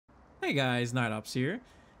Hey guys, Night Ops here.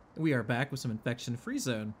 We are back with some Infection Free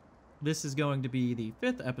Zone. This is going to be the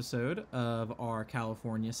 5th episode of our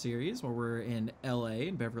California series where we're in LA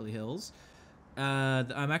in Beverly Hills.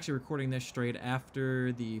 I'm actually recording this straight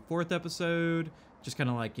after the 4th episode, just kind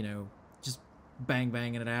of like, just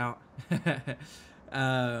banging it out.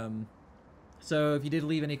 So if you did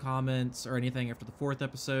leave any comments or anything after the 4th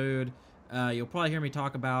episode, you'll probably hear me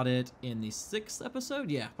talk about it in the 6th episode.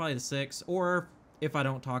 Yeah, probably the 6th, or if I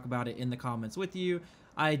don't talk about it in the comments with you.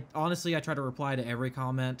 I try to reply to every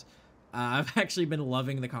comment. I've actually been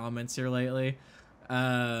loving the comments here lately.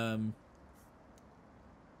 They've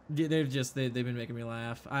been making me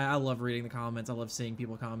laugh. I love reading the comments. I love seeing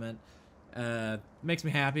people comment. Makes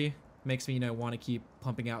me happy. Makes me, want to keep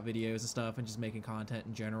pumping out videos and stuff and just making content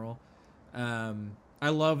in general. I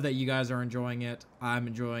love that you guys are enjoying it. I'm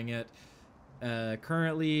enjoying it.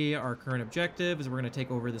 Currently, our current objective is we're going to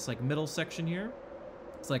take over this middle section here.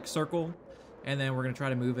 It's like circle, and then we're gonna try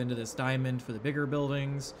to move into this diamond for the bigger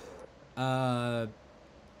buildings. I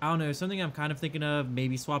don't know, something I'm kind of thinking of,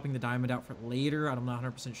 maybe swapping the diamond out for later. I'm not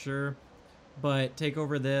 100% sure, but take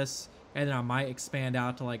over this, and then I might expand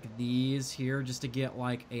out to these here just to get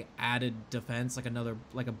a added defense, another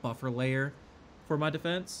a buffer layer for my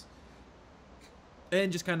defense,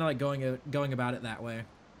 and just kind of going about it that way.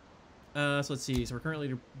 So let's see. So we're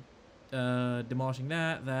currently demolishing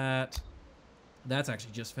that. That's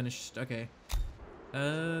actually just finished. Okay.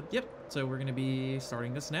 Yep. So we're gonna be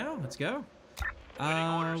starting this now. Let's go.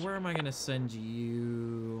 Where am I gonna send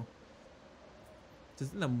you?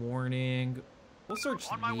 Just in the morning. We'll search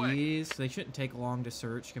these. They shouldn't take long to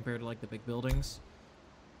search compared to the big buildings.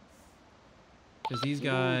 Because these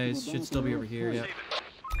guys should still be over here. Yep.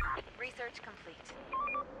 Research complete.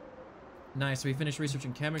 Nice. So we finished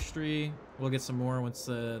researching chemistry. We'll get some more once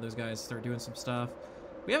those guys start doing some stuff.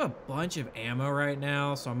 We have a bunch of ammo right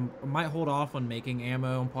now, so I might hold off on making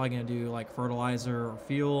ammo. I'm probably going to do fertilizer or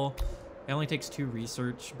fuel. It only takes 2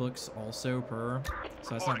 research books also per,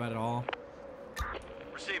 so that's not bad at all.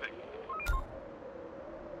 Receiving. Yeah,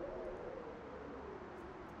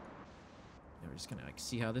 we're just going to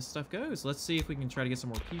see how this stuff goes. Let's see if we can try to get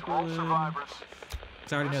some more people All in. survivors.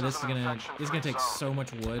 I already know this is gonna take so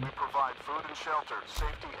much wood. We provide food and shelter,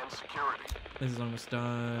 safety and security. This is almost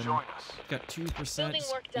done. Join us. Got 2%. Building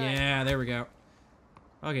work done. Yeah, there we go.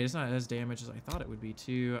 Okay, it's not as damaged as I thought it would be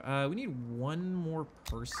too. We need one more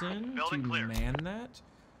person Building to clear. man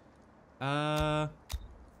that.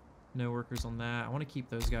 No workers on that. I want to keep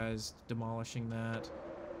those guys demolishing that.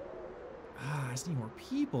 I just need more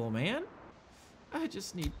people, man. I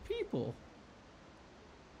just need people.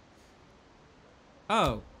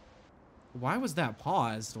 Oh. Why was that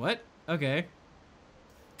paused? What? Okay.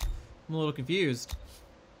 I'm a little confused.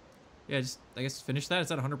 Yeah, just, I guess, finish that. It's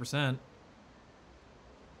at 100%.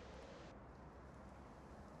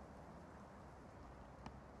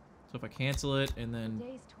 So if I cancel it and then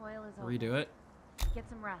Day's toil is redo over. it. Get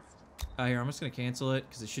some rest. Here, I'm just going to cancel it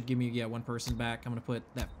because it should give me, yeah, 1 person back. I'm going to put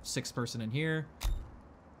that 6th person in here.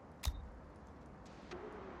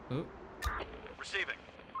 Oh. Receiving.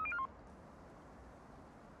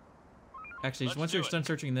 Actually, just Let's once do you're it. done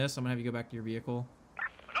searching this, I'm going to have you go back to your vehicle.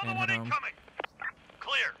 Another And one head home. incoming.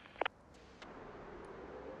 Clear.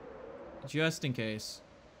 Just in case.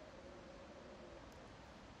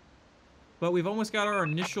 But we've almost got our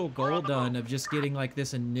initial goal done of just getting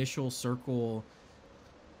this initial circle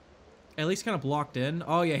at least kind of blocked in.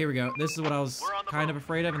 Oh yeah, here we go. This is what I was kind of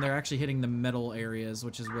afraid of, and they're actually hitting the metal areas,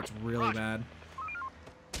 which is what's really bad.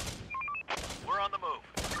 We're on the move.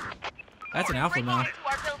 That's an alpha now. To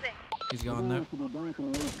our building. He's gone though.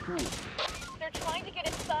 They're trying to get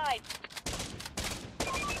inside. The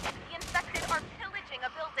infected are pillaging a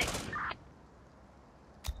building.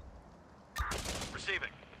 Receiving.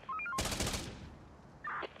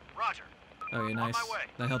 Roger. Okay, nice. my way.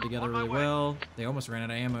 That held together On my really way. well. They almost ran out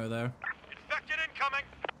of ammo though. Infected incoming.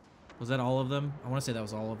 Was that all of them? I want to say that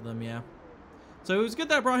was all of them, yeah. So it was good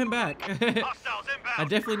that I brought him back. Hostiles inbound. I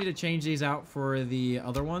definitely need to change these out for the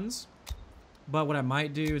other ones. But what I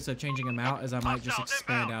might do instead of changing them out is I might just Hostiles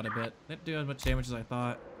expand inbound. out a bit. They didn't do as much damage as I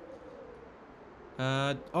thought.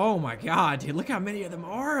 Oh my god, dude, look how many of them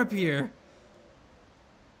are up here.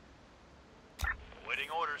 Waiting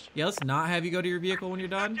orders. Yeah, let's not have you go to your vehicle when you're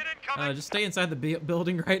done. Infected incoming. Just stay inside the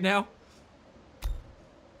building right now.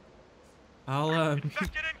 I'll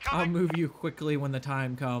Infected I'll incoming. move you quickly when the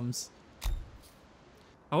time comes.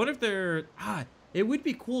 I wonder if they're... it would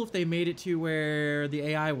be cool if they made it to where the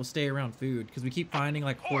AI will stay around food, because we keep finding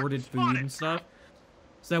hoarded food and stuff.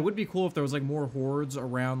 So that would be cool if there was more hordes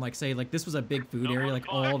around, say this was a big food No area, one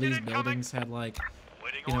all these infected incoming. buildings had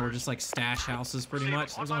Waiting you know, we're orders. just like stash houses pretty Receiving.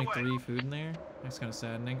 much. On There's my only way. 3 food in there. That's kind of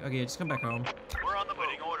saddening. Okay, yeah, just come back home. We're on the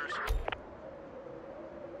waiting orders.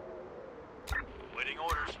 Waiting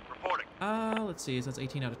orders. Reporting. Let's see. So that's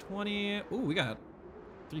 18 out of 20. Ooh, we got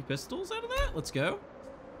 3 pistols out of that. Let's go.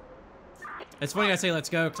 It's funny I say let's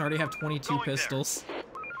go because I already have 22 Going there. pistols.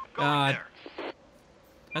 Going there.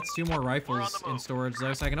 That's 2 more rifles the in move. storage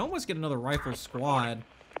though, so I can almost get another rifle squad.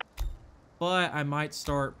 But I might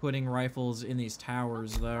start putting rifles in these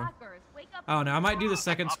towers though. Hackers, wake up. Oh no, I might do the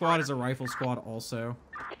second squad as a rifle squad also.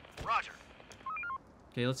 Roger.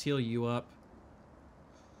 Okay, let's heal you up.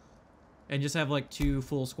 And just have like 2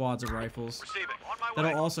 full squads of rifles. Receiving. On my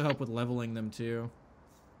That'll way. also help with leveling them too.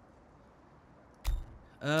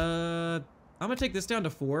 I'm gonna take this down to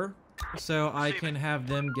 4, so I can have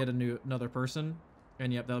them get another person.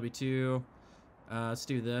 And yep, that'll be 2. Let's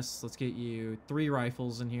do this. Let's get you 3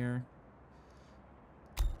 rifles in here.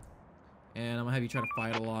 And I'm gonna have you try to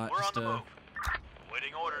fight a lot. We're on Just the move.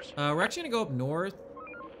 Waiting orders. we're actually gonna go up north.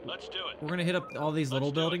 Let's do it. We're gonna hit up all these little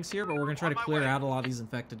Let's do it. buildings here, but we're gonna try On to my clear way. out a lot of these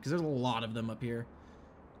infected because there's a lot of them up here.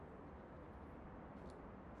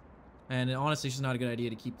 And it honestly, it's just not a good idea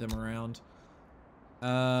to keep them around.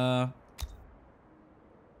 We're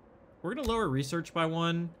gonna lower research by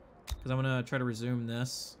 1 because I'm gonna try to resume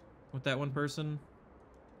this with that 1 person.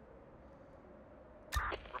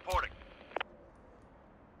 Reporting.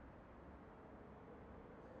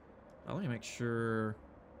 Let me make sure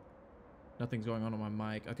nothing's going on my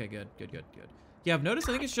mic. Okay, good. Yeah, I've noticed.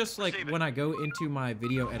 I think it's just like Receiving. when I go into my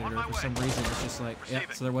video editor my for way. some reason, it's just like, yeah.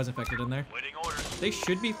 Receiving. So there was infected in there. Waiting orders. They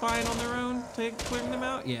should be fine on their own, clearing them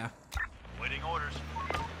out. Yeah. Waiting orders.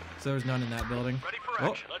 So there's none in that building. Ready for Oh.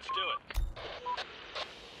 action. Let's do it.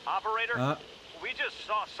 Operator, we just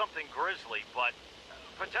saw something grisly, but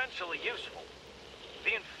potentially useful.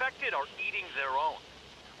 The infected are eating their own.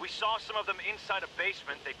 We saw some of them inside a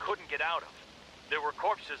basement they couldn't get out of. There were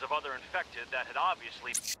corpses of other infected that had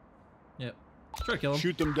obviously... Yep. Try to kill him.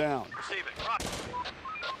 Shoot them down. Receiving. Roger.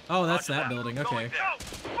 Oh, that's Roger that building. Okay. Going there. No!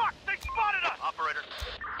 Fuck! They spotted us! Operator.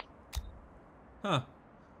 Huh.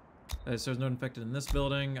 So there's no infected in this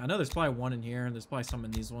building. I know there's probably 1 in here, and there's probably some in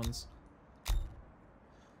these ones.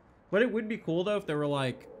 But it would be cool though if there were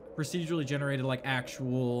like procedurally generated like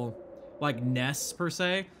actual like nests per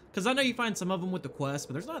se. Because I know you find some of them with the quest,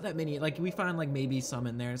 but there's not that many. Like we find like maybe some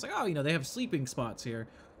in there. It's like, oh, you know, they have sleeping spots here.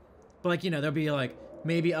 But like, you know, there'll be like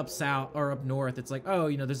maybe up south or up north. It's like, oh,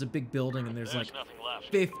 you know, there's a big building and there's like nothing left.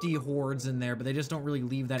 50 hordes in there, but they just don't really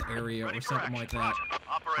leave that area Ready or for something like action. that. Roger.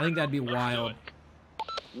 Operator. I think that'd be Let's do wild. it.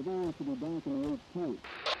 We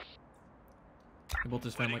both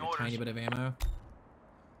just found like Waiting a tiny bit orders. of ammo.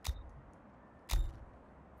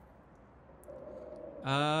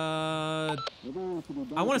 I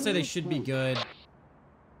want to say they should be good.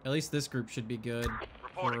 At least this group should be good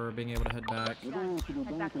Reporting. for being able to head back. Head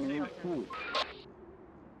back to the shelter.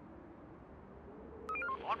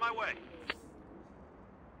 On my way.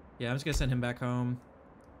 Yeah, I'm just gonna send him back home.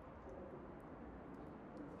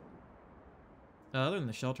 Other than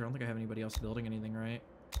the shelter, I don't think I have anybody else building anything, right?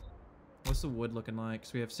 What's the wood looking like?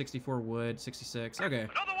 So we have 64 wood, 66. Okay,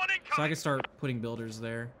 Another one incoming. so I can start putting builders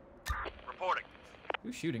there. Reporting.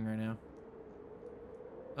 Who's shooting right now?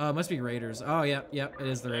 Oh, it must be raiders. Oh, yeah, it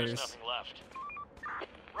is the raiders. left.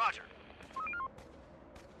 Roger.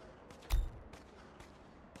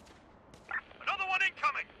 Another one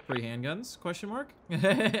incoming. Free handguns? Question mark?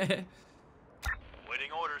 Waiting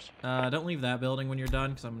orders. Don't leave that building when you're done,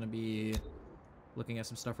 because I'm gonna be looking at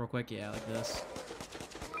some stuff real quick. Yeah, like this.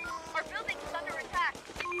 Our building is under attack.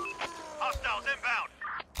 Hostiles inbound.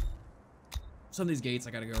 Some of these gates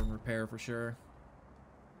I gotta go and repair for sure.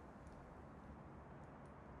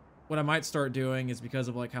 What I might start doing is because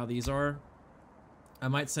of like how these are, I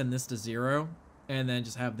might send this to 0 and then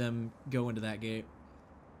just have them go into that gate.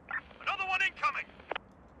 Another one incoming.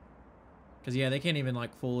 Because yeah, they can't even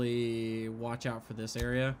like fully watch out for this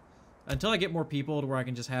area until I get more people to where I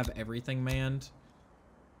can just have everything manned.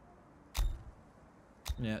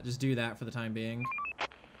 Yeah, just do that for the time being.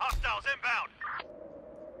 Hostiles inbound.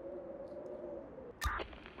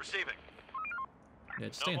 Receiving. Yeah,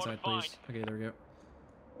 just stay inside, please. Okay, there we go.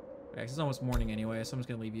 Okay, it's almost morning anyway, so I'm just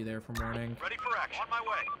gonna leave you there for morning. Ready for action. On my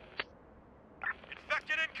way.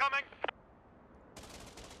 Infected incoming.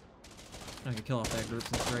 I can kill off that group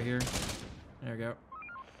since it's right here. There we go.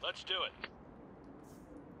 Let's do it.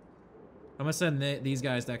 I'm gonna send these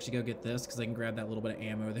guys to actually go get this because they can grab that little bit of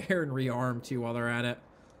ammo there and rearm too while they're at it.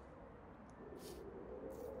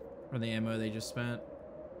 From the ammo they just spent.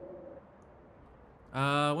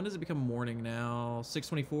 When does it become morning now?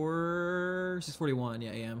 6:24, 6:41,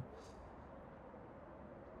 yeah, AM.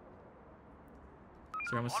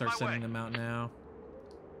 So I'm gonna start sending them out now.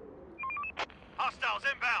 Hostiles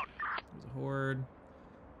inbound. There's a horde.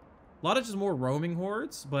 A lot of just more roaming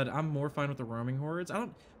hordes, but I'm more fine with the roaming hordes.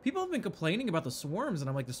 People have been complaining about the swarms, and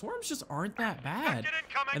I'm like, the swarms just aren't that bad.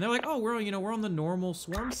 And they're like, oh, we're on the normal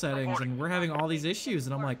swarm settings, and we're having all these issues,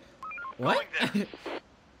 and I'm like, what?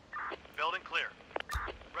 Building clear.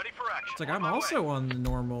 Ready for action. It's like, I'm also on the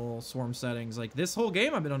normal swarm settings. Like, this whole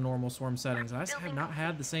game I've been on normal swarm settings, and I just have not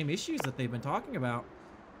had the same issues that they've been talking about.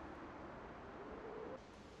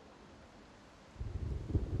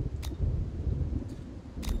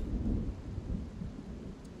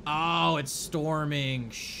 Oh, it's storming.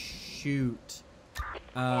 Shoot.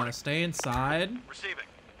 Stay inside. Receiving.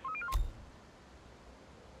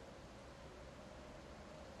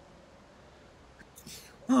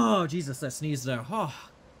 Oh, Jesus, that sneezed though. Oh.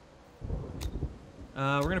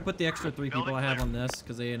 We're gonna put the extra 3 people I have on this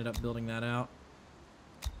because they ended up building that out.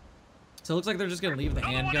 So it looks like they're just gonna leave the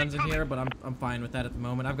handguns in here, but I'm fine with that at the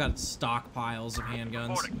moment. I've got stockpiles of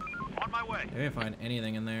handguns. On my way. I didn't find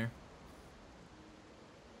anything in there.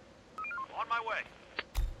 On my way.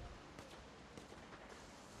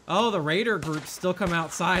 Oh, the raider groups still come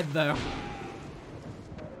outside though.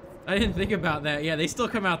 I didn't think about that. Yeah, they still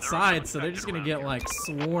come outside, so they're just gonna get like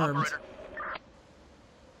swarmed.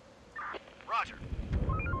 Roger.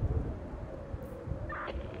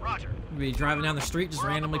 Roger. We'll be driving down the street just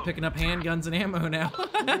randomly picking up handguns and ammo now.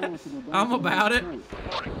 I'm about it.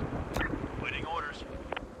 Waiting orders.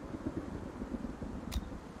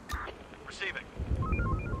 Receiving.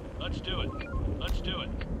 Let's do it. Let's do it.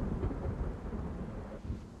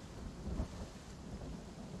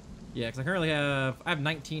 Yeah, because I currently have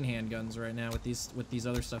 19 handguns right now with these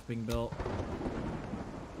other stuff being built.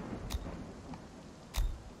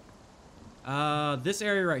 This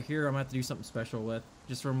area right here, I'm gonna have to do something special with,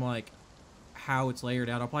 just from like how it's layered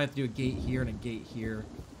out. I'll probably have to do a gate here and a gate here.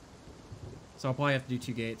 So I'll probably have to do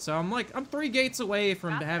 2 gates. So I'm 3 gates away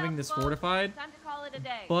from having this fortified. Time to call it a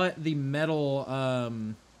day. But the metal,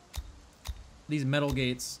 these metal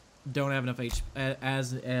gates don't have enough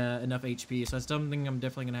enough HP, so that's something I'm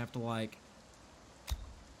definitely gonna have to like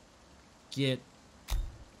get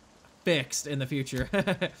fixed in the future. They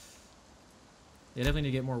definitely need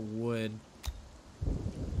to get more wood.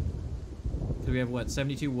 So we have what,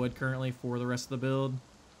 72 wood currently for the rest of the build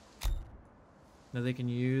that they can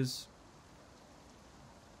use.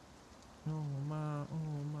 Oh my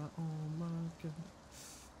God.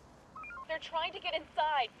 They're trying to get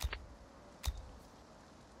inside.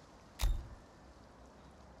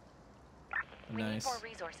 Nice. We need more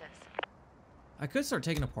resources. I could start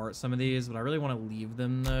taking apart some of these, but I really want to leave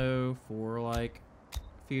them though for like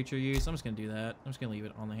future use. I'm just gonna do that. I'm just gonna leave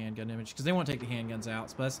it on the handgun image because they want to take the handguns out,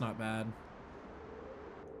 so that's not bad.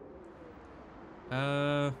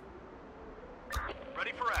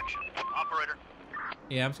 Ready for action, operator.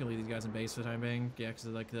 Yeah, I'm just gonna leave these guys in base for the time being. Yeah, because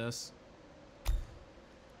they're like this.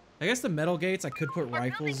 I guess the metal gates I could put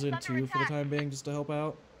rifles in too for the time being, just to help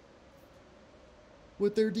out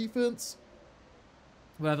with their defense.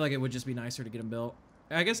 But I feel like it would just be nicer to get them built.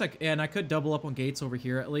 I guess I could double up on gates over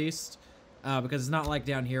here at least, because it's not like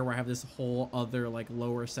down here where I have this whole other like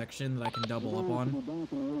lower section that I can double up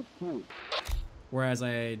on. Whereas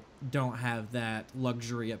I don't have that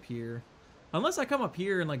luxury up here. Unless I come up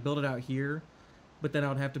here and like build it out here, but then I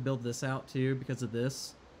would have to build this out too because of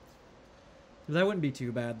this. That wouldn't be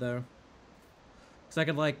too bad though. Because I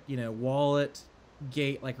could like, you know, wall it,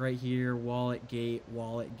 gate like right here, wall it, gate,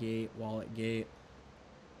 wall it, gate, wall it, gate.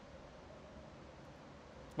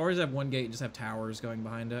 Or just have one gate and just have towers going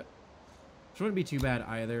behind it. Which wouldn't be too bad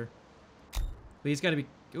either. But he's got to be...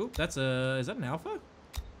 Oop, that's a... Is that an alpha?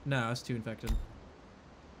 No, it's 2 infected.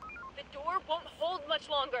 The door won't hold much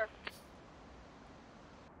longer.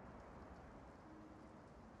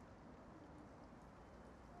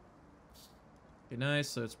 Okay, nice.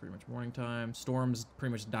 So it's pretty much morning time. Storm's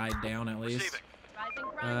pretty much died down at least. Rising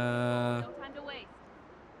grind. No time to waste.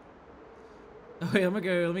 Oh yeah,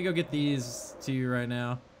 let me go get these to you right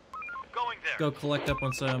now. Going there. Go collect up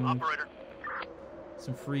on some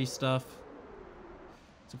free stuff.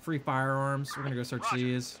 Some free firearms. We're gonna go search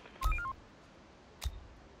these.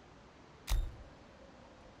 Oh,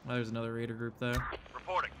 there's another raider group there.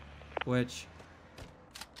 Reporting. Which...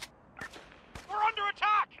 We're under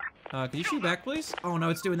attack! can you shoot back, please? Oh no,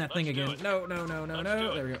 it's doing that thing again. No.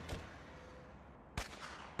 There we go.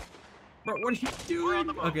 Bro, what are you doing?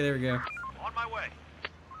 Okay, there we go. On my way.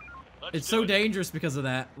 It's so dangerous because of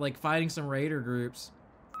that. Like, fighting some raider groups.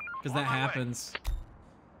 Because that happens.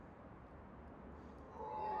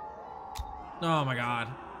 Oh my god.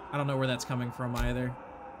 I don't know where that's coming from either.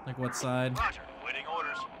 Like, what side? Roger. Waiting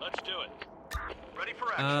orders. Let's do it. Ready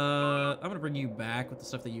for action. I'm gonna bring you back with the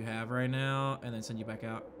stuff that you have right now, and then send you back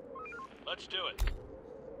out. Let's do it.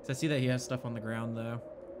 'Cause I see that he has stuff on the ground, though.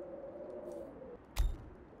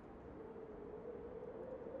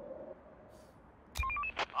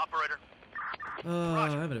 Operator. I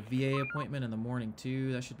have a VA appointment in the morning,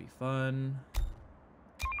 too. That should be fun.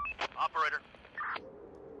 Operator.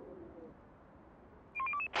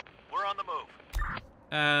 We're on the move.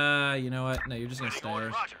 You know what? No, you're just gonna Waiting stay.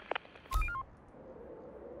 orders. Roger.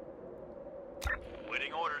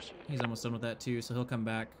 Waiting orders. He's almost done with that, too, so he'll come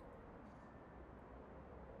back.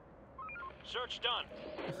 Search done.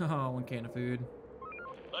 Oh, 1 can of food.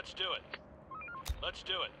 Let's do it. Let's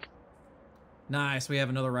do it. Nice, we have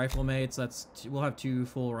another rifle mate, so we'll have 2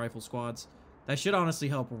 full rifle squads. That should honestly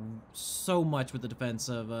help so much with the defense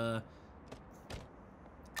of the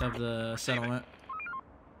settlement.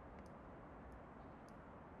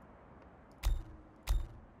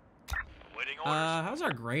 Waiting orders. How's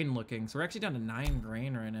our grain looking? So we're actually down to 9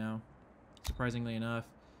 grain right now, surprisingly enough.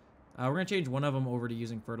 We're gonna change one of them over to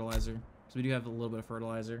using fertilizer, because we do have a little bit of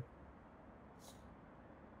fertilizer.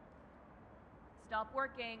 Stop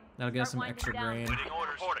working. That'll get us Start some extra winding down. grain. Waiting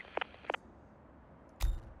orders. Reporting.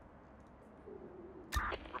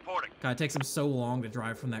 Reporting. God, it takes them so long to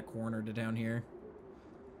drive from that corner to down here.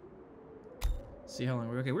 See how long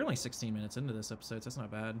we're okay. We're only 16 minutes into this episode, so that's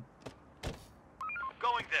not bad.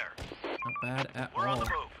 Going there. Not bad at We're all. on the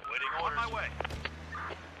move. Waiting orders. On my way.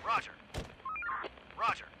 Roger.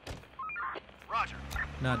 Roger. Roger.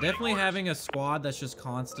 Now, Waiting definitely orders. having a squad that's just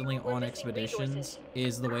constantly We're on missing expeditions resources.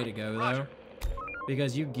 is the way to go, though. Roger.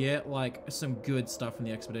 Because you get, like, some good stuff from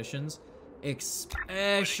the expeditions.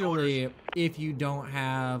 Especially if you don't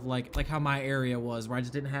have, like how my area was, where I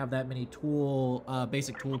just didn't have that many basic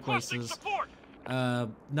tool Requesting places. support.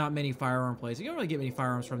 Not many firearm places. You don't really get many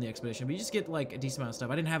firearms from the expedition, but you just get, like, a decent amount of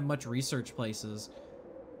stuff. I didn't have much research places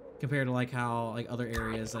compared to, like, how, like, other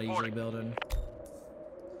areas that I usually build in.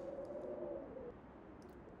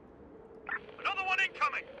 Another one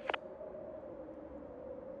incoming.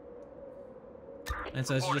 And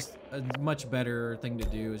so it's just a much better thing to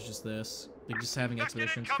do is just this. Like just having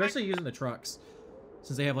expeditions, especially using the trucks.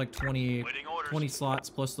 Since they have like 20 Waiting orders. 20 slots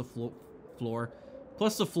plus the floor.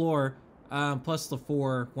 Plus the 4,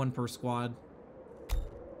 1 per squad.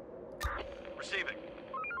 Receiving.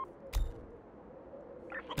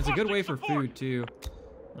 It's a good way for Requesting support. food too.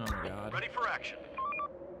 Oh my god. Ready for action.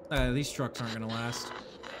 These trucks aren't gonna last.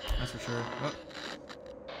 That's for sure. Oh,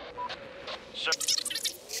 Sir.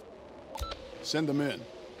 Send them in.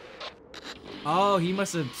 oh, he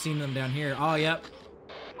must have seen them down here. Oh, yep.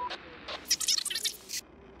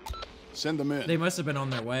 Send them in. They must have been on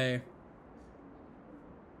their way.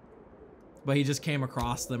 But he just came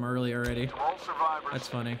across them early already. All survivors. That's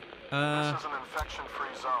funny. This is an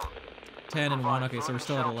infection-free zone. 10 and 1. Provide Okay, so food we're and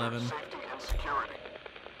still at shelter, 11. Safety and security.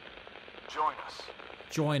 Join us.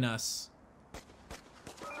 Join us.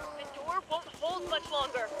 The door won't hold much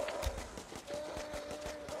longer.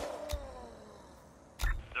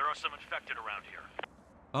 There are some infected around here.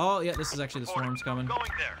 Oh, yeah, this is actually the swarm's coming. Going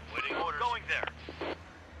there. Waiting orders. Going there.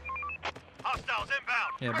 Hostiles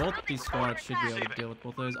inbound. Yeah, both these squads should be able to deal with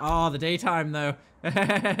both those. Oh, the daytime, though. Get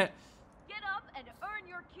up and earn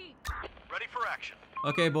your keep. Ready for action.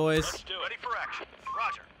 Okay, boys. Let's do it. Ready for action.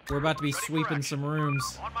 Roger. We're about to be Ready for sweeping action. some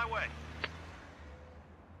rooms. On my way.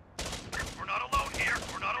 We're not alone here.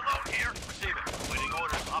 We're not alone here. Receiving. Waiting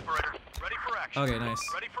orders. Operator. Ready for action. Okay, nice.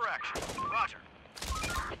 Ready for action. Roger.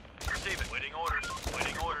 Receiving. Waiting orders.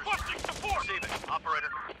 Waiting orders. Requesting support. Receiving. Operator.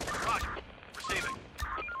 Roger. Receiving.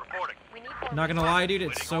 Reporting. We need more. Not gonna lie, dude, it's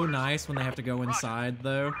Waiting so orders. nice when they have to go inside,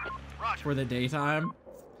 though, Roger. for the daytime.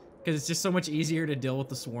 Because it's just so much easier to deal with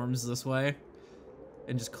the swarms this way.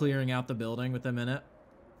 And just clearing out the building with them in it.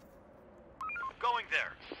 Going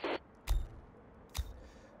there.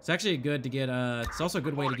 It's actually good to get, it's also a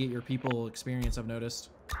good way to get your people experience, I've noticed.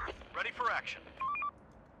 Ready for action.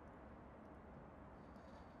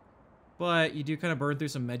 But you do kind of burn through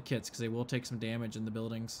some med kits because they will take some damage in the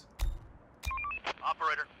buildings.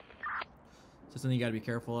 Operator. So it's something you gotta be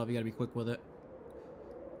careful of. You gotta be quick with it.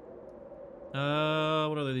 What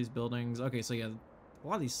are these buildings? Okay, so yeah, a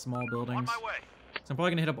lot of these small On buildings. my way. So I'm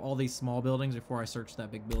probably gonna hit up all these small buildings before I search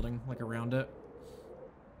that big building, like around it.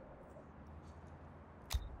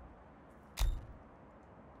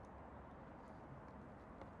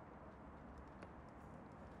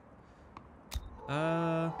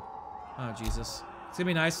 Oh Jesus. It's gonna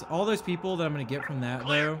be nice. All those people that I'm gonna get from that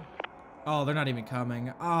though. Oh, they're not even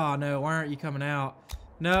coming. Oh no, why aren't you coming out?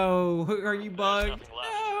 No, are you bugged? nothing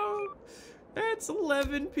left. No. That's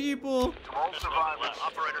 11 people. To all survivors.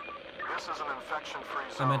 Operator. This is an infection-free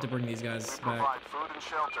I zone. meant to bring these guys We back. provide food and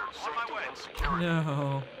shelter, safety way. and security.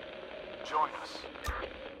 No. Join us.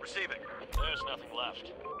 Receiving. There's nothing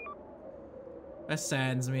left. That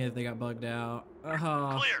saddens me that they got bugged out.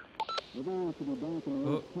 Clear.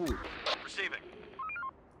 Oh. Receiving.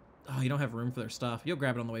 Oh, you don't have room for their stuff. You'll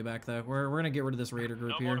grab it on the way back, though. We're gonna get rid of this raider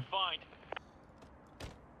group No more here. to find.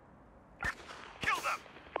 Kill them.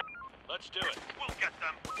 Let's do it. We'll get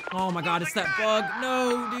them. Oh my god, it's that bug.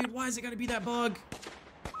 No, dude, why is it gotta be that bug?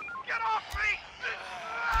 Get off me!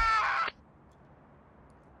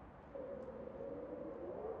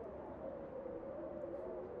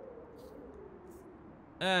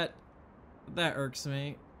 That irks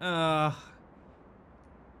me.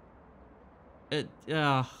 They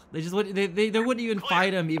just wouldn't. They wouldn't even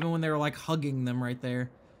fight him, even when they were like hugging them right there.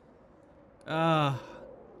 Waiting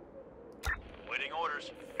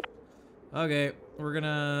orders. Okay, we're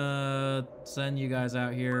gonna send you guys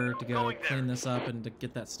out here to go Going there. clean this up and to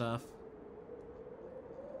get that stuff.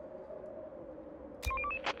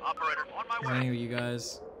 Operator, on my Sending way. you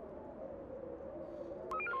guys.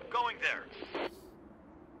 Going there.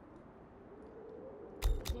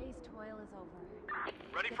 Today's toil is over.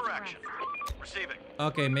 Ready Get for to action. Receiving.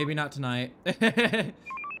 Okay, maybe not tonight.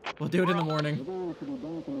 We'll do it in the morning.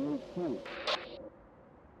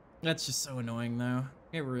 That's just so annoying, though.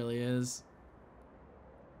 It really is.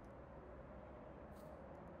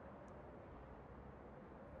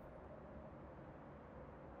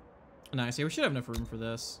 Nice. Yeah, we should have enough room for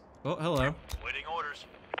this. Oh, hello. Waiting orders.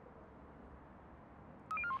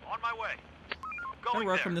 On my way. I'll Going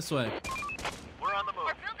work there. from this way. We're on the move.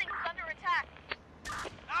 Our building is under attack.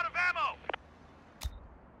 Out of ammo.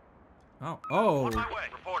 Oh, oh. On my way.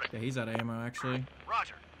 Reporting. Yeah, he's out of ammo, actually.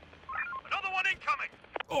 Roger. Another one incoming.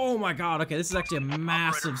 Oh my god, okay, this is actually a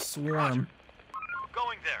massive Operator, swarm. Roger.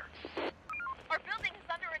 Going there. Our building is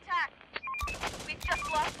under attack. We've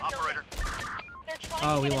just lost the Operator. building. They're trying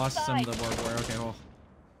Oh, to we get lost some of inside. the barbed wire. Okay, well.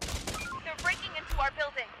 They're breaking into our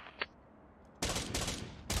building.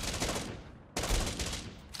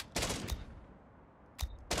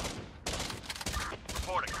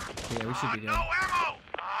 Reporting. Yeah, we should be No good. ammo.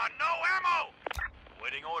 No ammo.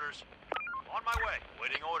 Waiting orders. On my way.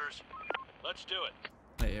 Waiting orders. Let's do it.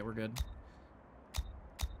 Yeah, we're good.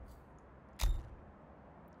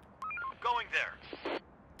 Going there.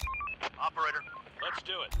 Operator. Let's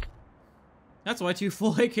do it. That's why 2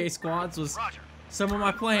 full AK squads was Roger. some of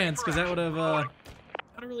my plans, because that would have,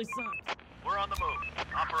 that'd really sucked. We're on the move.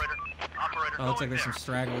 Operator. Operator. Oh, looks like going there's there. some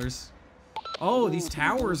stragglers. Oh, these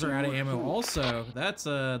towers are out of ammo also. That's,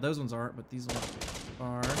 those ones aren't, but these ones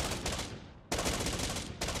are.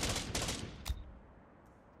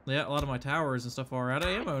 Yeah, a lot of my towers and stuff are out of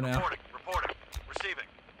ammo now. Reporting. Reporting. Receiving.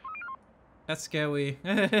 That's scary.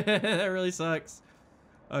 That really sucks.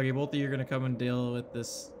 Okay, both of you are gonna come and deal with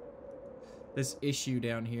this issue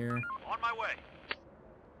down here. On my way.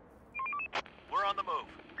 We're on the move.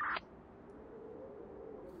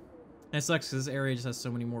 And it sucks because this area just has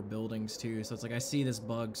so many more buildings too, so it's like I see this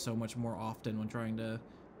bug so much more often when trying to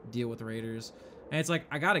deal with raiders. And it's like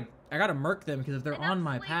I gotta murk them, because if they're on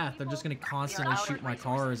my path, they're just gonna constantly out of shoot my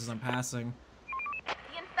cars as I'm passing. The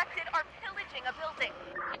infected are pillaging a building.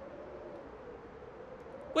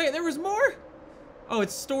 Wait, there was more? Oh,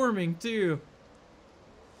 it's storming too.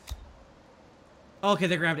 Okay,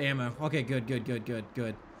 they grabbed ammo. Okay, good, good, good, good,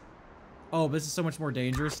 good. Oh, but this is so much more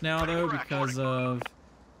dangerous now though because of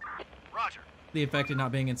Roger. the infected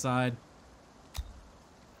not being inside.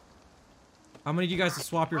 I'm gonna need you guys to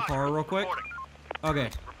swap your car real quick. Reporting. Okay,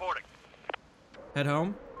 Reporting. head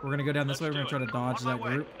home. We're gonna go down this way. Let's We're gonna do try to it. dodge On my that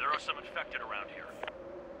way. group. There are some infected around here.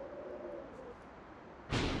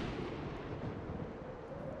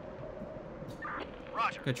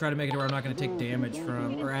 Roger. Gonna try to make it where I'm not gonna take damage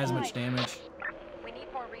from, or as much damage. We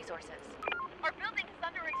need more resources. Our building is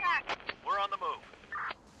under attack. We're on the move.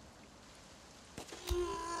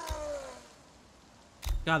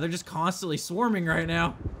 God, they're just constantly swarming right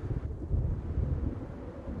now.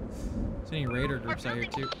 There's any raider groups out here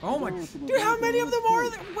too. Oh my, dude, how many of them are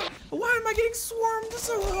there? Why am I getting swarmed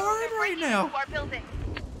so hard They're right breaking now? into our building.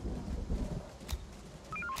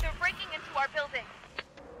 They're breaking into our building.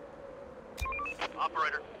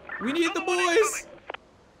 Operator. We need the Another one boys. incoming.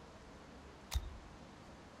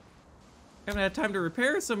 Haven't had time to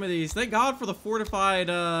repair some of these. Thank God for the fortified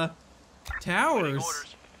Waiting towers.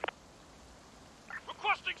 orders.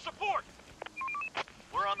 Requesting support.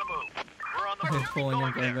 We're on the move. We're on the Our move. Pulling in,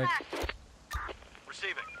 Going going there. back.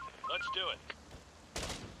 Receiving. Let's do it.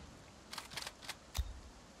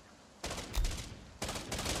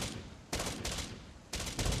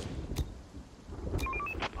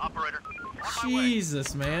 Operator. On my way.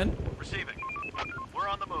 Jesus, man. Receiving. We're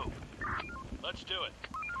on the move. Let's do it.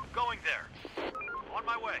 Going there. On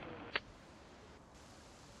my way.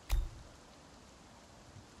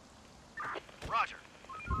 Roger.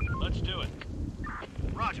 Let's do it.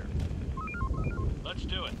 Roger. Let's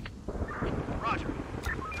do it. Roger.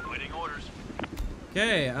 Waiting orders.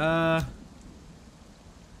 Okay,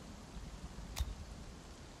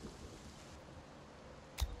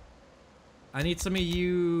 I need some of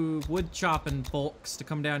you wood chopping folks to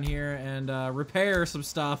come down here and repair some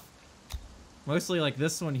stuff. Mostly like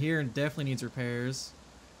this one here definitely needs repairs.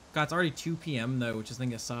 God, it's already 2 p.m. though, which I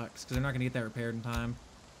think it sucks because they're not gonna get that repaired in time.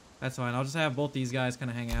 That's fine. I'll just have both these guys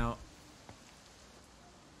kind of hang out.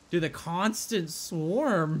 Dude, the constant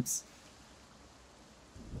swarms.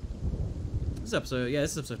 This episode, yeah,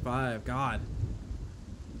 this is episode 5. God.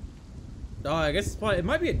 Oh, I guess it's probably, it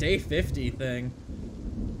might be a day 50 thing.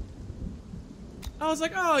 I was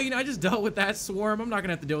like, oh, you know, I just dealt with that swarm. I'm not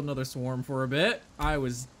gonna have to deal with another swarm for a bit. I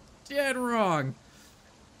was dead wrong.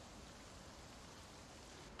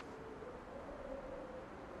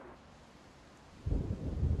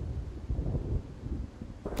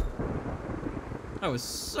 I was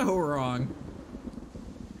so wrong.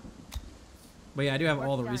 But yeah, I do have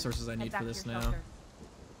all the resources I need for this now.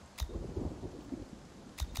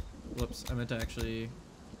 Whoops, I meant to actually...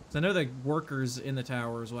 So I know the workers in the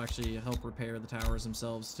towers will actually help repair the towers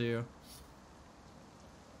themselves too.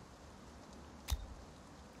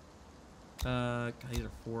 God, these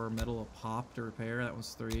are 4 metal a pop to repair. That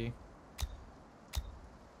was 3.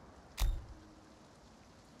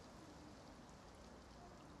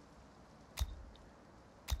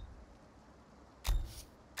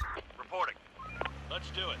 Reporting.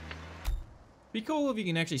 Let's do it. Be cool if you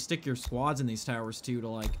can actually stick your squads in these towers too to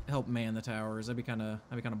like help man the towers. That'd be kind of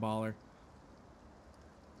baller.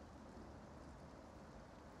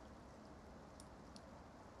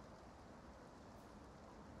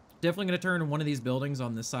 Definitely gonna turn one of these buildings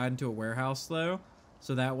on this side into a warehouse though,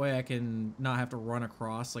 so that way I can not have to run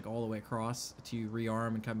across like all the way across to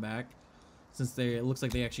rearm and come back, since it looks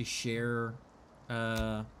like they actually share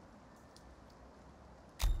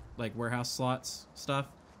like warehouse slots stuff.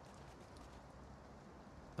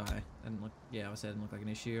 Didn't look, yeah, I said it didn't look like an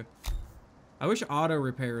issue. I wish auto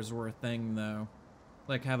repairs were a thing though,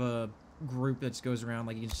 like have a group that just goes around,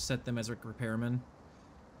 like you can just set them as like repairmen.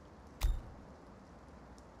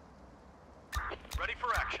 Ready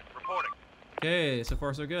for action. Reporting. Okay, so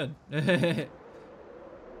far so good.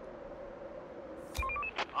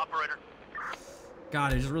 Operator.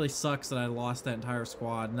 God, it just really sucks that I lost that entire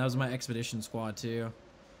squad, and that was my expedition squad too.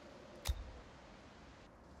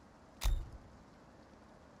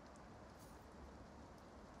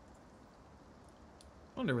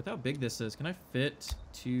 I wonder with how big this is, can I fit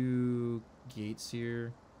 2 gates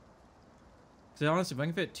here? Because honestly, if I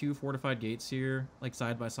can fit 2 fortified gates here, like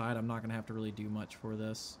side by side, I'm not gonna have to really do much for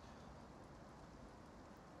this.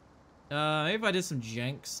 Maybe if I did some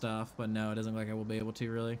jank stuff, but no, it doesn't look like I will be able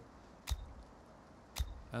to really.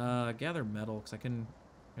 Gather metal, because I can.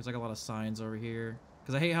 There's like a lot of signs over here.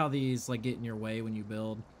 Because I hate how these like get in your way when you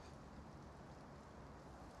build.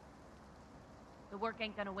 The work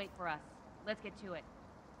ain't gonna wait for us. Let's get to it.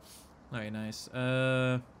 Alright, nice.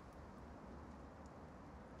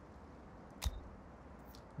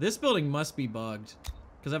 This building must be bugged,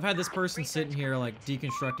 because I've had this person sitting here like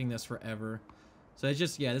deconstructing this forever. So it's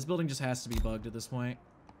just, yeah, this building just has to be bugged at this point.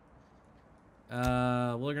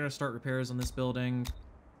 We're gonna start repairs on this building,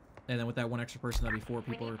 and then with that one extra person, that'll be 4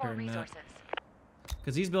 people repairing that.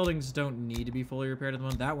 Because these buildings don't need to be fully repaired at the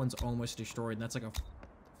moment. That one's almost destroyed, and that's like a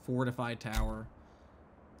fortified tower.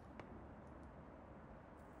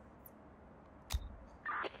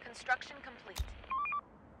 Construction complete.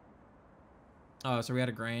 Oh, so we had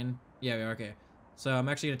a grain? Yeah, okay. So I'm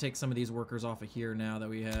actually going to take some of these workers off of here now that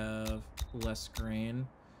we have less grain.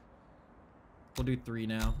 We'll do 3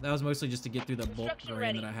 now. That was mostly just to get through the bulk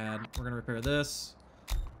grain that I had. We're going to repair this.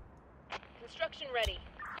 Construction ready.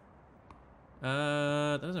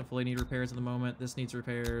 That doesn't fully need repairs at the moment. This needs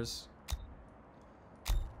repairs.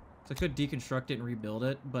 So I could deconstruct it and rebuild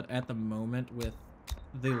it, but at the moment with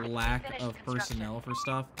the lack of personnel for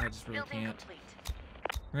stuff, I just really can't.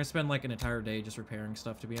 We're gonna spend like an entire day just repairing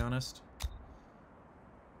stuff, to be honest.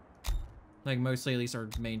 Like mostly at least our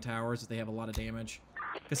main towers, if they have a lot of damage.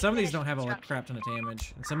 Because some of these don't have a crap ton of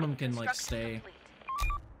damage, and some of them can like stay.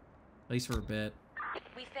 At least for a bit.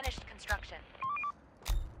 We finished construction.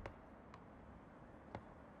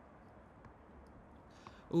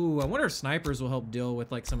 Ooh, I wonder if snipers will help deal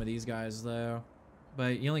with like some of these guys though.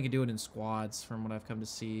 But you only can do it in squads from what I've come to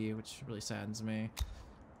see, which really saddens me.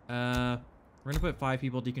 We're gonna put 5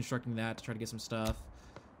 people deconstructing that to try to get some stuff.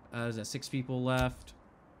 There's that 6 people left.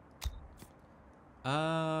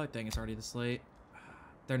 Dang, it's already this late.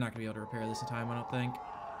 They're not gonna be able to repair this in time, I don't think.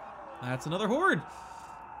 That's another horde.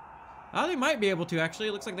 Oh, they might be able to, actually.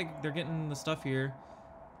 It looks like they're getting the stuff here.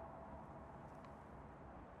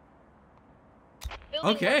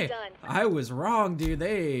 Building Okay, done. I was wrong, dude.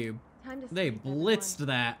 They sleep, blitzed everyone.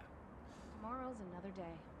 that. Tomorrow's another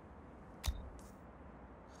day.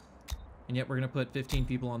 And yet we're gonna put 15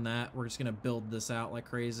 people on that. We're just gonna build this out like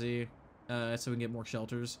crazy, so we can get more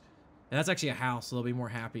shelters. And that's actually a house, so they'll be more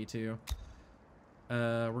happy too.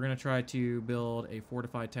 We're gonna try to build a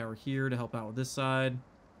fortified tower here to help out with this side.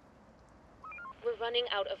 We're running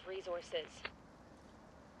out of resources.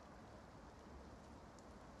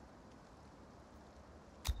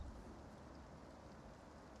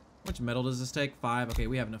 How much metal does this take? 5. Okay,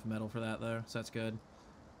 we have enough metal for that though, so that's good.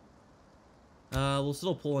 We'll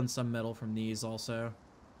still pull in some metal from these also.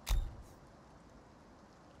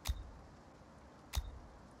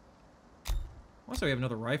 Also, we have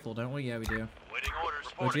another rifle, don't we? Yeah, we do. Waiting orders.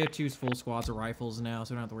 But we have 2 full squads of rifles now,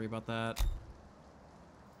 so we don't have to worry about that.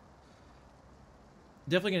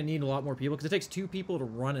 Definitely gonna need a lot more people because it takes 2 people to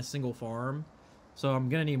run a single farm. So I'm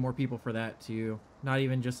gonna need more people for that too. Not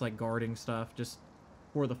even just like guarding stuff, just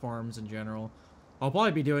for the farms in general. I'll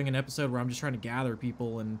probably be doing an episode where I'm just trying to gather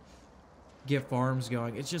people and get farms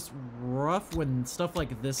going. It's just rough when stuff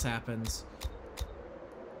like this happens.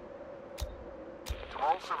 To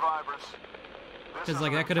all survivors, Because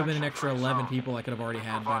like that could have been an extra 11 people I could have already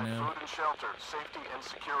had by now. Food and shelter, safety and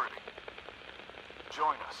security.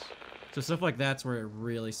 Join us. So stuff like that's where it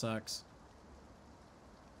really sucks.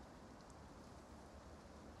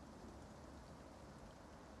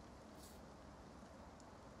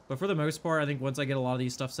 But for the most part, I think once I get a lot of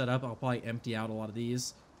these stuff set up, I'll probably empty out a lot of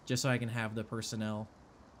these just so I can have the personnel.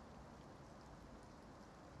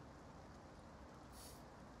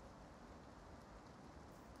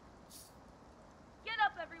 Get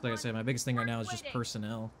up, everyone. Like I said, my biggest thing right now is just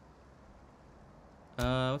personnel.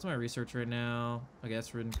 What's my research right now? Okay,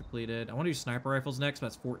 that's written completed. I want to do sniper rifles next, but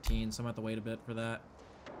that's 14, so I'm going to have to wait a bit for that.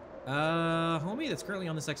 Homie that's currently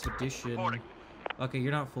on this expedition. Reporting. Okay,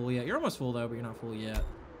 you're not full yet. You're almost full, though, but you're not full yet.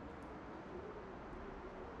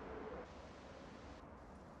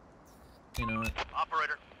 You know what?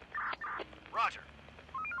 Operator. Roger.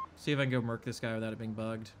 See if I can go murk this guy without it being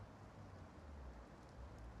bugged.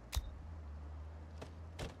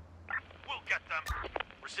 We'll get them.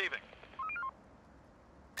 Receiving.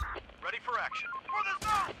 Ready for action. For the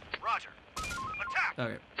zone! Roger. Attack!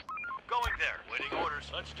 Okay. Going there. Waiting orders.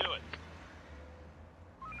 Let's do it.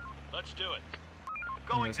 Let's do it. Bring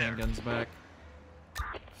Going those there. handguns back.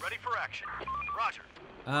 Ready for action. Roger.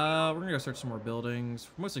 We're gonna go search some more buildings,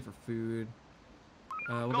 mostly for food.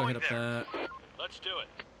 We'll go hit up that. Let's do it.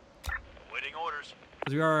 Waiting orders.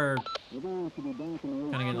 Because we are kind of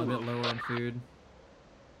getting a bit lower on food.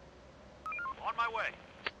 On my way.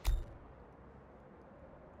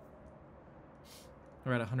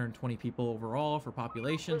 We're at 120 people overall for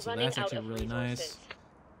population, We're so running that's out actually of really nice. resources.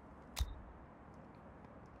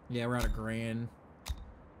 Yeah, we're at $1,000.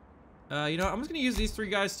 You know what? I'm just gonna use these 3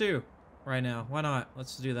 guys too, right now. Why not?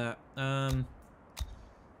 Let's do that.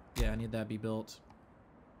 Yeah, I need that be built.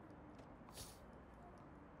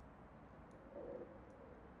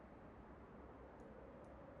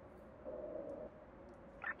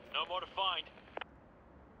 No more to find.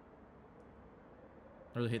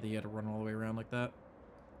 I really hate that you had to run all the way around like that.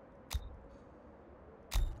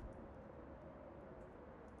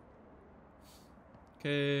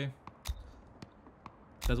 Okay.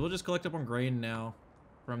 Because we'll just collect up on grain now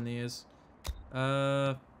from these.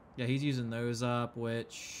 Yeah, he's using those up,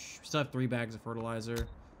 which we still have 3 bags of fertilizer.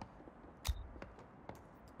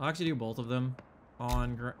 I'll actually do both of them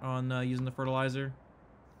on using the fertilizer,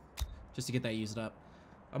 just to get that used up.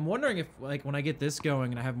 I'm wondering if, like, when I get this going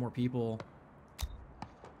and I have more people,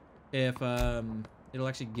 if it'll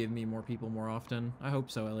actually give me more people more often. I hope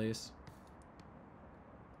so, at least.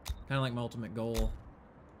 Kind of like my ultimate goal.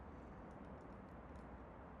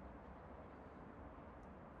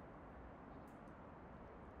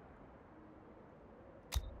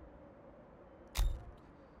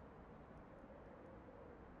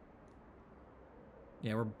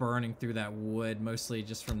 Yeah, we're burning through that wood, mostly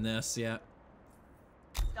just from this, yeah.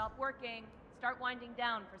 Stop working. Start winding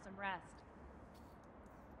down for some rest.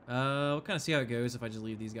 We'll kind of see how it goes if I just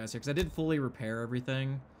leave these guys here, because I did fully repair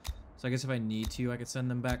everything. So I guess if I need to, I could send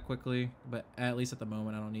them back quickly, but at least at the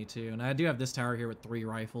moment I don't need to. And I do have this tower here with 3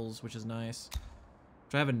 rifles, which is nice.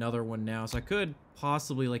 Which I have another one now, so I could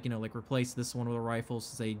possibly, like, you know, like replace this one with a rifle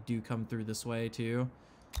since they do come through this way too.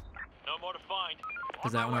 No more to find.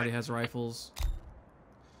 Because that one already has rifles.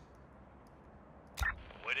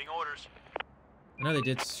 I know they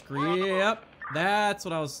did screech. Yep, that's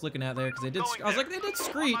what I was looking at there, because they did. I was like, they did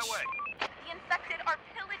screech. The infected are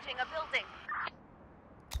pillaging a building.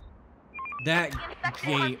 That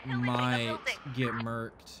gate might get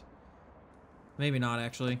murked. Maybe not,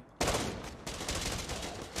 actually.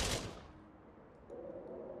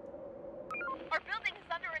 Our building is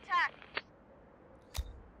under attack.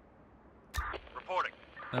 Reporting.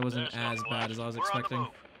 That wasn't as bad as I was expecting.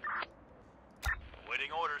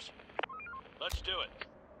 Waiting orders. Let's do it.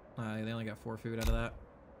 They only got 4 food out of that.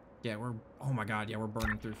 Yeah, we're. Oh my god, yeah, we're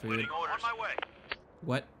burning through food. Waiting orders. On my way.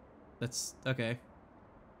 What? That's okay.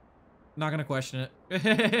 Not gonna question it.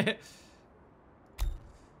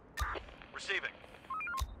 Receiving.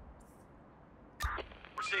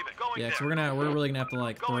 Receiving. Going Yeah, there. so we're really gonna have to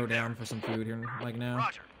like throw down for some food here, like now.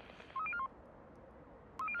 Roger.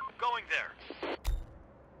 Going there.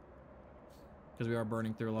 Because we are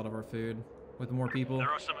burning through a lot of our food with more people.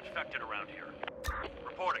 There are some infected around here.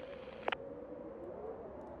 Reporting.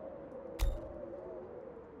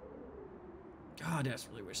 God, I just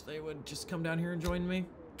really wish they would just come down here and join me.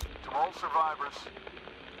 To all survivors,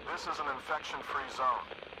 this is an infection-free zone.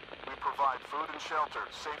 We provide food and shelter,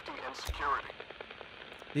 safety and security.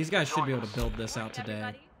 These guys should be able to build this out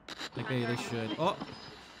today. Like they should. Oh!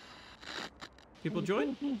 People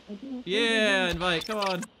join? Yeah, invite, come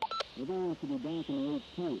on.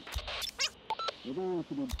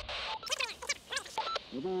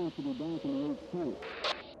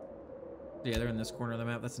 Yeah, they're in this corner of the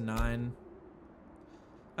map. That's 9.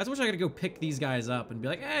 I just wish I could go pick these guys up and be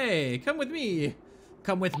like, hey, come with me.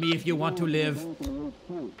 Come with me if you want to live.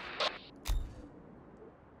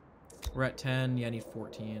 We're at 10. Yeah, I need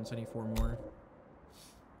 14, so I need 4 more.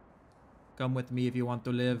 Come with me if you want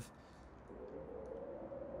to live.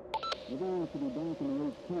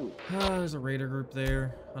 There's a raider group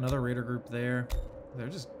there. Another raider group there. They're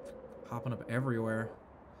just popping up everywhere.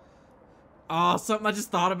 Oh, something I just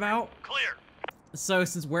thought about. Clear. So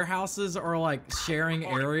since warehouses are like sharing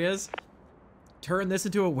areas, turn this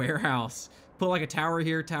into a warehouse. Put like a tower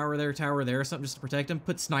here, tower there, something just to protect them.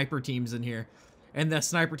 Put sniper teams in here. And the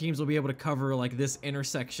sniper teams will be able to cover like this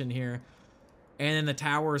intersection here. And then the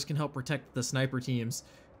towers can help protect the sniper teams.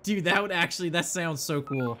 Dude, that would actually, that sounds so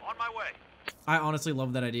cool. On my way. I honestly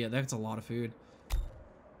love that idea. That's a lot of food.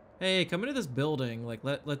 Hey, come into this building. Like,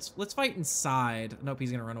 let's fight inside. Nope,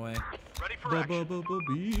 he's gonna run away. Ready for action.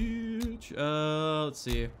 Beach. Let's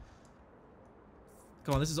see.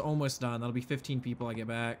 Come on, this is almost done. That'll be 15 people I get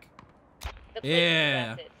back.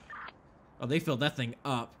 Yeah. Oh, they filled that thing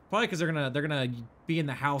up. Probably because they're gonna be in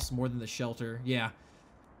the house more than the shelter. Yeah.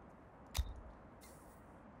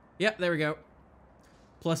 Yep, there we go.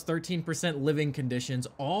 Plus 13% living conditions.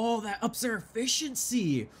 Oh, that ups their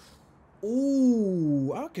efficiency.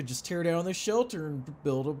 Ooh, I could just tear down this shelter and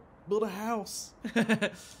build a house.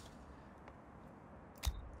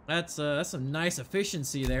 That's some nice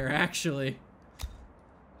efficiency there, actually.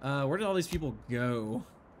 Where did all these people go?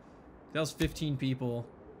 That was 15 people.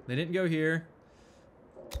 They didn't go here.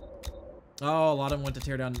 Oh, a lot of them went to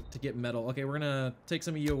tear down to get metal. Okay, we're gonna take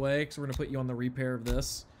some of you away because we're gonna put you on the repair of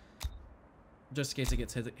this. Just in case it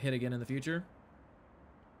gets hit again in the future.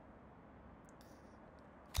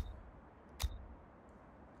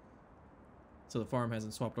 So the farm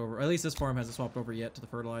hasn't swapped over. Or at least this farm hasn't swapped over yet to the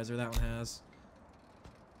fertilizer. That one has.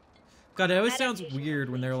 God, it always sounds weird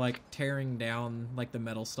when they're like tearing down like the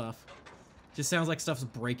metal stuff. Just sounds like stuff's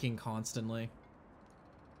breaking constantly.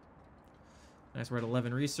 Nice, we're at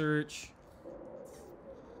 11 research.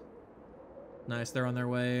 Nice, they're on their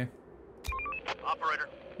way. Operator.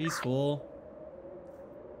 He's full.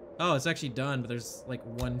 Oh, it's actually done, but there's like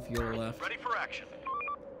 1 fuel left. Ready for action.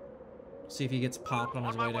 See if he gets popped on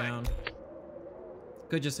his way down.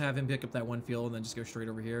 Could just have him pick up that 1 fuel and then just go straight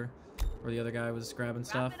over here where the other guy was grabbing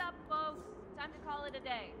stuff. Wrap it up, folks. Time to call it a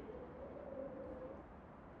day.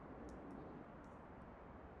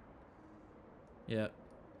 Yeah.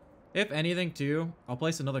 If anything, too, I'll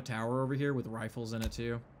place another tower over here with rifles in it,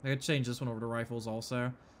 too. I could change this one over to rifles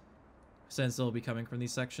also, since they'll be coming from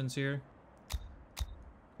these sections here.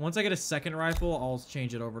 Once I get a second rifle, I'll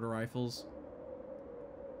change it over to rifles.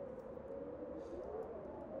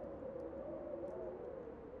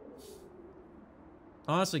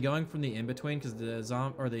 Honestly, going from the in-between, because the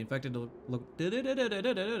infected don't look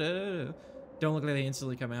like they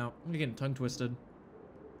instantly come out. I'm getting tongue-twisted.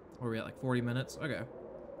 Where are we at, like 40 minutes? Okay.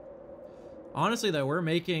 Honestly, though, we're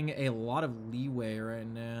making a lot of leeway right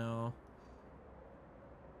now.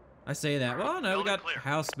 I say that. Well, no, we got a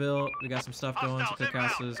house built. We got some stuff going, some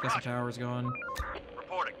cookhouses, got some towers going.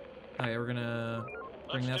 Reporting. Okay, we're gonna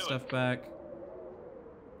bring that stuff back.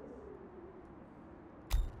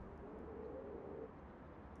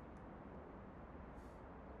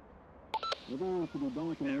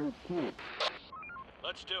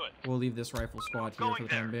 Let's do it. We'll leave this rifle squad here for the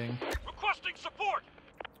time being. Requesting support.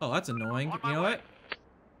 Oh, that's annoying. You know what?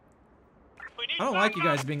 We need I don't like you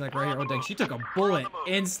backup. guys being like right We're here. on Oh, the dang, move. she took a We're on bullet the move.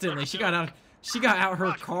 instantly. Let's She do got it. out. She got out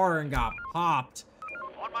her car and got popped.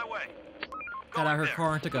 On my way. Got out her Going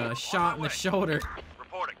car and took a shot in the way. shoulder. there.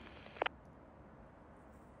 Reporting.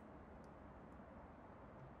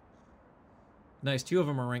 Nice. 2 of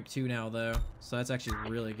them are rank 2 now, though. So that's actually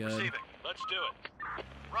really good. Receiving. Let's do it.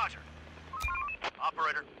 Roger.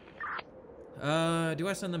 Operator. Do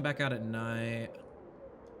I send them back out at night?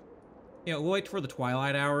 Yeah, we'll wait for the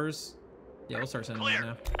twilight hours. Yeah, we'll start sending them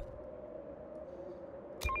Clear. out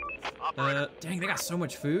Operator. now. Dang, they got so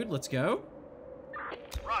much food. Let's go.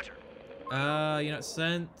 Roger. You know,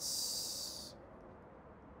 since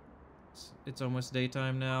it's almost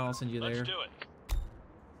daytime now, I'll send you there. Let's do it.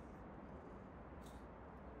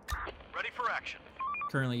 Ready for action.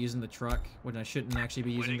 Currently using the truck when I shouldn't actually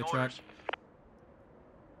be using Waiting the truck. orders.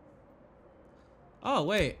 Oh,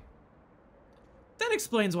 wait. That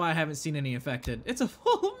explains why I haven't seen any infected. It's a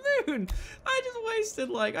full moon. I just wasted,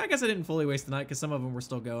 like, I guess I didn't fully waste the night because some of them were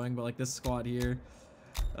still going, but like this squad here.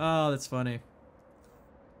 Oh, that's funny.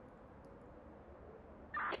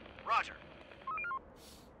 Roger.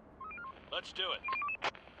 Let's do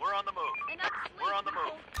it. We're on the move. Enough sleep, We're on the people.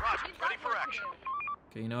 move. Roger. We've Ready got for work to action. do.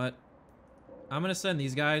 Okay, you know what? I'm gonna send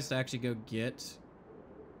these guys to actually go get. See,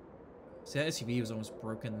 that SUV was almost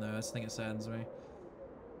broken though. That's the thing that saddens me.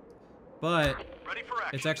 But Ready for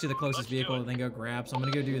action. it's actually the closest Let's do vehicle it. to then go grab, so I'm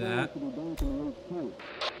gonna go do that.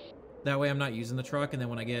 That way I'm not using the truck, and then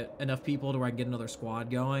when I get enough people to where I can get another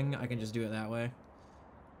squad going, I can just do it that way.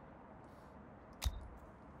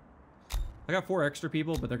 I got 4 extra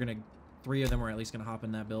people, but they're gonna... 3 of them are at least gonna hop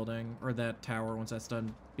in that building, or that tower once that's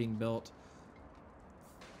done being built.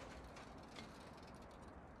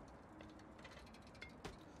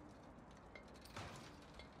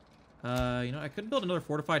 You know, I could build another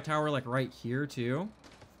fortified tower, like, right here, too.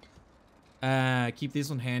 Keep these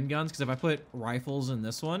on handguns, because if I put rifles in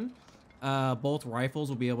this one, both rifles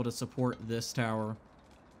will be able to support this tower.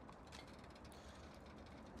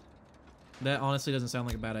 That honestly doesn't sound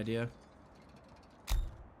like a bad idea.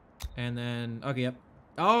 And then, okay, yep.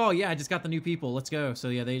 Oh, yeah, I just got the new people. Let's go. So,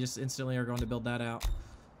 yeah, they just instantly are going to build that out.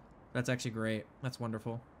 That's actually great. That's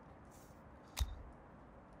wonderful.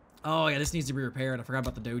 Oh, yeah, this needs to be repaired. I forgot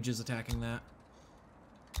about the doges attacking that.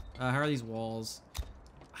 How are these walls?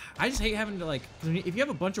 I just hate having to, like, if you have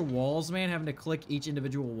a bunch of walls, man, having to click each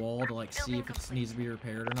individual wall to, like, see if it needs to be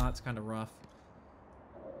repaired or not. It's kind of rough.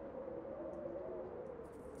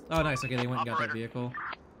 Oh, nice. Okay, they went and got that vehicle.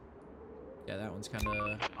 Yeah, that one's kind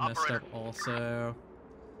of messed up also.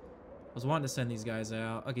 I was wanting to send these guys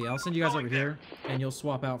out. Okay, I'll send you guys over here, and you'll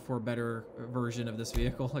swap out for a better version of this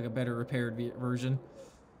vehicle, like a better repaired version.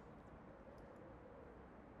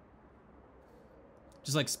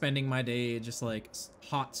 Just like spending my day just like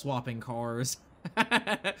hot swapping cars.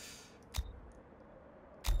 But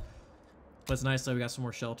it's nice that we got some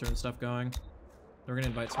more shelter and stuff going. We're gonna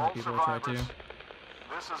invite some more All people to try too. survivors,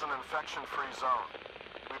 this is an infection-free zone.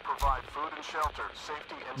 We provide food and shelter,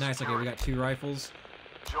 safety and Nice. Okay, security. we got 2 rifles.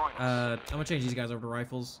 Join us. I'm gonna change these guys over to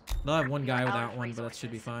rifles. They'll have 1 guy without Our one, but that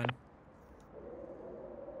should be fine.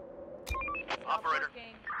 Stop Operator.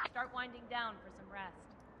 working. Start winding down for some rest.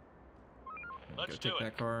 Let's Go do take it.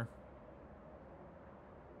 that car.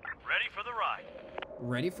 Ready for the ride.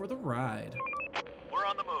 Ready for the ride. We're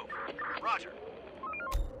on the move. Roger.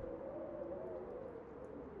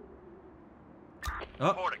 Oh,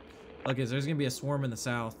 Reporting. okay. So there's gonna be a swarm in the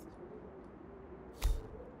south.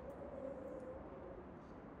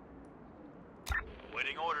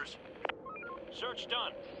 Waiting orders. Search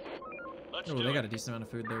done. Let's Oh, do they it. got a decent amount of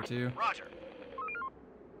food there too. Roger.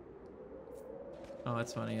 Oh,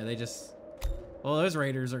 that's funny. Yeah, they just... Well, those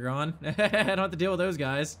raiders are gone. I don't have to deal with those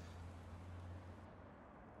guys.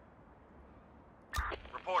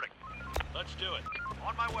 Reporting. Let's do it.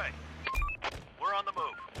 On my way. We're on the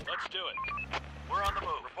move. Let's do it. We're on the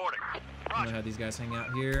move. Reporting. I'm gonna Roger. have these guys hang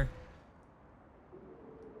out here.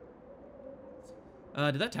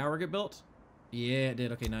 Did that tower get built? Yeah, it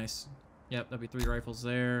did. Okay, nice. Yep, that'd be 3 rifles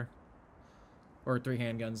there. Or 3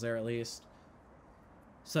 handguns there, at least.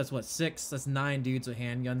 So that's what, 6? That's 9 dudes with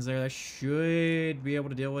handguns there. That should be able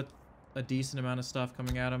to deal with a decent amount of stuff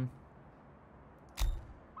coming at them.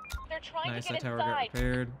 They're trying Nice, to that get tower got inside.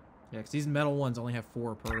 repaired. Yeah, because these metal ones only have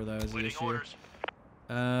 4 per, though, is the Waiting issue. orders.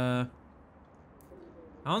 I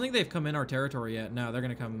don't think they've come in our territory yet. No, they're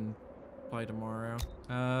gonna come probably tomorrow.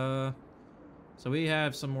 So we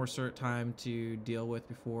have some more time to deal with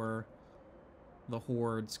before the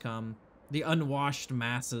hordes come. The unwashed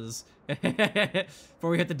masses. Before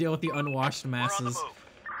we have to deal with the unwashed masses.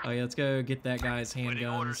 Oh yeah, let's go get that guy's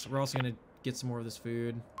handguns. We're also gonna get some more of this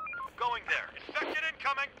food. Going there. Infected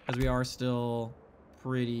incoming. Because we are still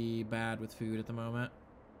pretty bad with food at the moment.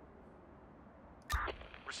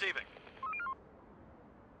 Receiving.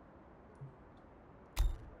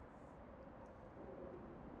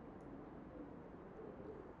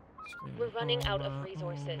 We're running out of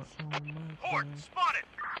resources. Horde spotted.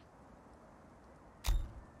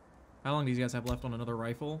 How long do these guys have left on another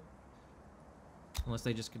rifle? Unless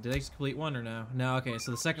they just... Did they just complete one or no? No, okay, so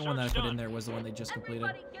the second one that I put in there was the one they just completed.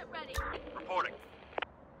 Everybody get ready. Reporting.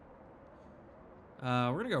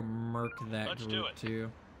 We're gonna go murk that Let's do group it.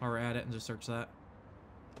 too. While we're at it and just search that.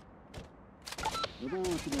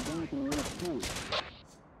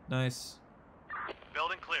 Nice.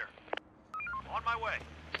 Building clear. On my way.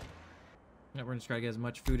 Yeah, we're gonna try to get as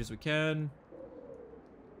much food as we can.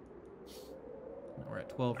 We're at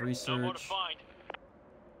 12 No more to research. find.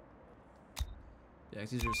 Yeah,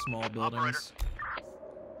 'cause these are small buildings.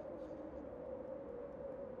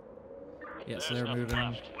 Yeah, so they're There's nothing moving.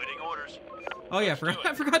 left. Waiting orders. Oh yeah, Let's do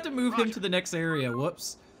I it. forgot to move him Roger. to the next area.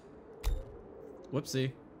 Whoops.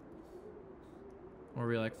 Whoopsie. Are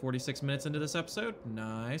we like 46 minutes into this episode?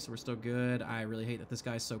 Nice, we're still good. I really hate that this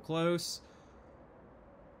guy's so close.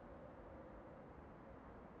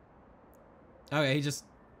 Okay, he just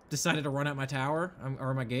decided to run at my tower,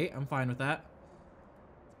 or my gate. I'm fine with that.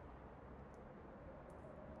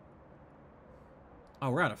 Oh,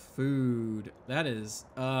 we're out of food. That is,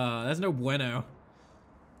 that's no bueno.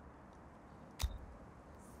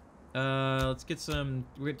 Let's get some,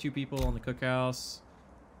 we got 2 people on the cookhouse.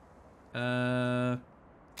 We're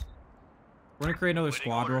gonna create another Waiting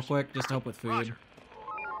squad real orders. quick, just to help with food. Roger.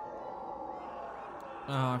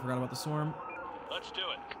 Oh, I forgot about the swarm. Let's do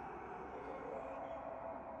it.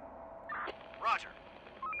 Roger.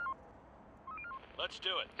 Let's do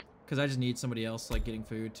it. Because I just need somebody else, like, getting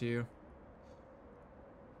food, too.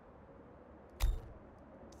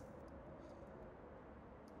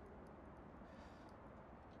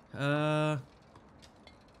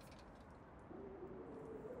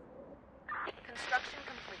 Construction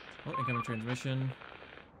complete. Oh, incoming transmission.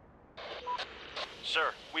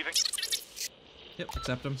 Sir, we've... Yep,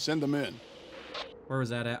 accept them. Send them in. Where was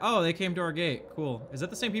that at? Oh, they came to our gate. Cool. Is that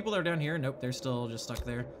the same people that are down here? Nope, they're still just stuck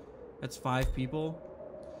there. That's 5 people.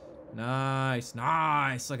 Nice,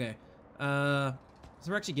 nice. Okay. So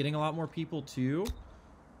we're actually getting a lot more people too.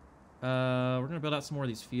 We're gonna build out some more of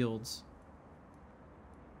these fields.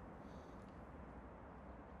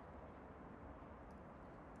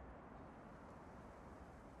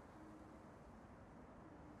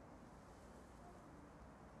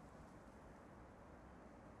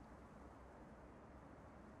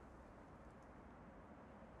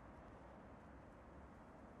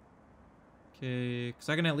 Okay, because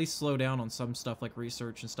I can at least slow down on some stuff like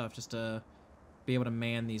research and stuff just to be able to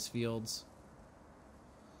man these fields.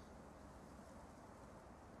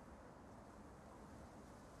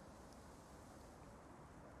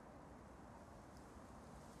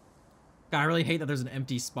 God, I really hate that there's an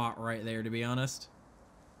empty spot right there, to be honest.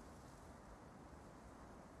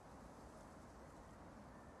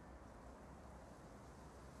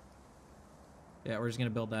 Yeah, we're just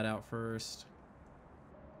gonna build that out first.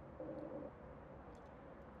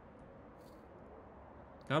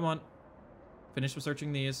 Come on. Finish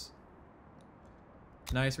researching these.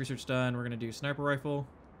 Nice, research done. We're gonna do sniper rifle.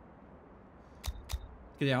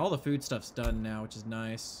 Yeah, all the food stuff's done now, which is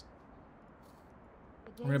nice.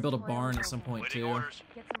 We're gonna build a barn at some point Waiting too. orders.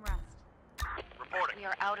 Get some rest. Reporting. We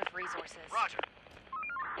are out of resources. Roger.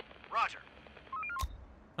 Roger.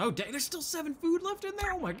 Oh dang, there's still 7 food left in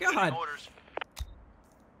there? Oh my Waiting god. orders.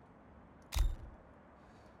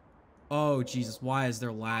 Oh Jesus, why is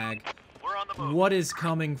there lag? We're on the move. What is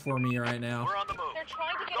coming for me right now? We're on the move. They're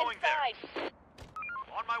trying to get Going inside.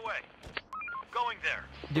 On my way. Going there.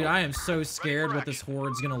 Dude, I am so scared what this action.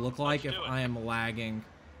 horde's gonna look like if do it. I am lagging.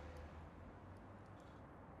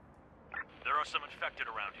 There are some infected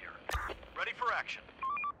around here. Ready for action.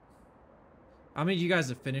 I need you guys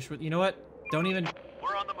to finish with, you know what? Don't even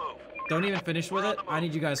We're on the move. finish with it. I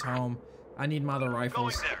need you guys home. I need my other Going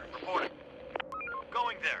rifles. there. Reporting.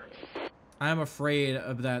 Going there. I am afraid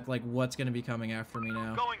of that, like, what's gonna be coming after me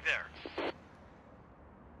now. Going there.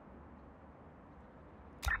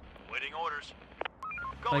 Waiting orders.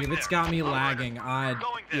 Going Like, if it's there. got me Operator. lagging,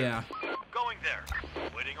 Going there. yeah. Going there.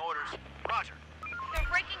 Waiting orders. Roger. They're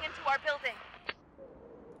breaking into our building.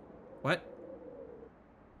 What?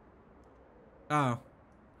 Oh.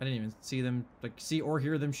 I didn't even see them, like, see or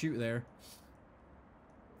hear them shoot there.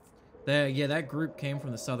 Yeah, that group came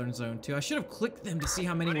from the southern zone too. I should have clicked them to see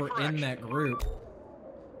how many were in that group.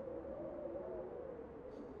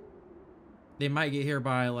 They might get here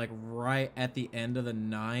by like right at the end of the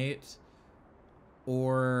night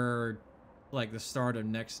or like the start of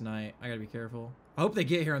next night. I gotta be careful. I hope they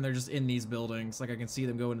get here and they're just in these buildings. Like I can see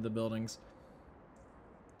them go into the buildings.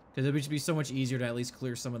 Because it would just be so much easier to at least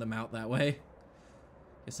clear some of them out that way.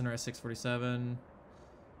 Get center at 647.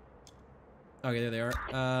 Okay, there they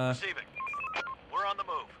are. Receiving. We're on the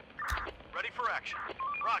move. Ready for action.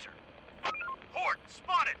 Roger. Horde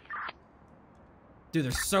spotted. Dude,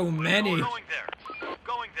 there's so many. Going there.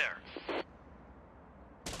 Going there.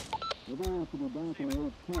 Waiting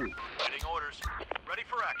orders. Ready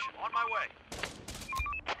for action. On my way.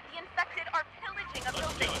 The infected are pillaging a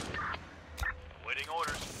Let's do building. it. Waiting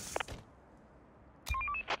orders.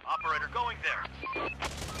 Operator going there.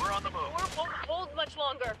 We're on the move. Door won't hold much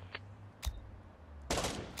longer.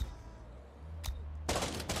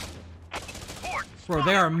 Horde Bro,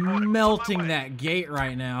 they are spotted. melting On my way. that gate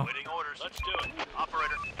right now. Waiting orders. Let's do it.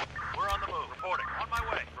 Operator. We're on the move. Reporting. On my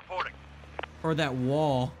way. Reporting. Or that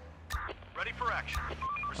wall. Ready for action.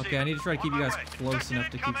 Okay, I need to try to keep On you my guys way. close Infected enough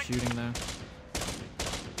to keep incoming. shooting though.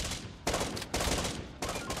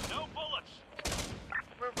 No bullets.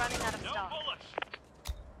 We're running out of No stock. bullets.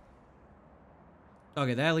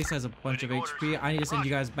 Okay, that at least has a bunch of Waiting HP. orders. I need to send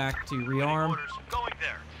you guys back to rearm. Orders. Going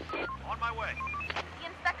there. On my way. The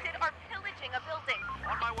infected are pillaging a building.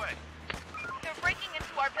 On my way. They're breaking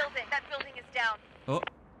into our building. That building is down. Oh.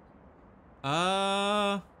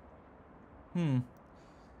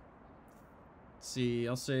 Let's see,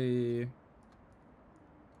 I'll say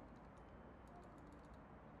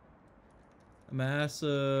a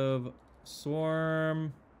massive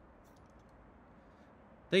swarm.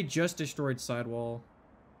 They just destroyed sidewall.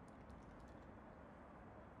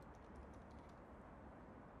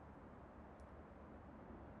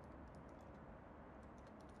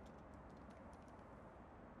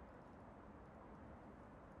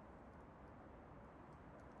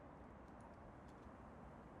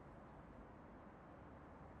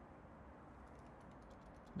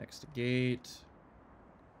 Next to gate.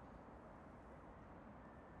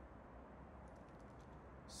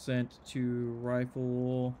 Sent to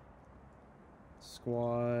rifle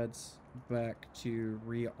squads back to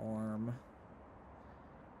rearm.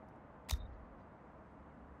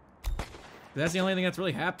 That's the only thing that's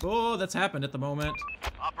really happened. Oh, that's happened at the moment.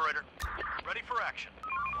 Operator. Ready for action.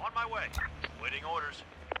 On my way. Waiting orders.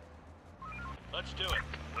 Let's do it.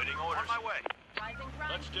 Waiting orders. On my way. Rise and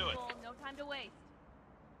grind, Let's do it. people. No time to waste.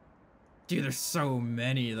 Dude, there's so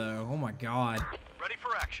many though. Oh my god. Ready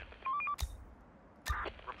for action.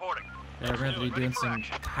 Reporting. Yeah, we're gonna have to be doing some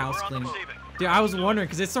house We're on the cleaning. receiving. Dude, I was wondering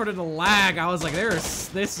because it started to lag. I was like, this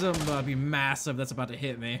is gonna be massive. That's about to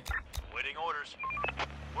hit me. Waiting orders.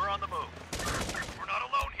 We're on the move. We're not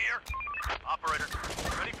alone here. Operator.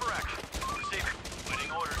 Ready for action. Receiving.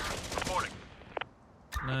 Waiting orders. Reporting.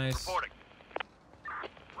 Nice. Reporting.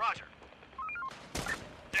 Roger.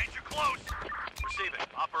 Danger close. Receiving.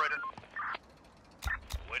 Operator.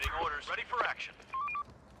 Waiting orders. Ready for action.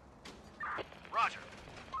 Roger.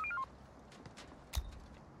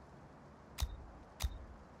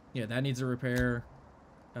 Yeah, that needs a repair.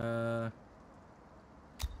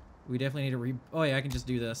 We definitely need to oh yeah, I can just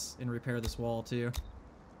do this and repair this wall too.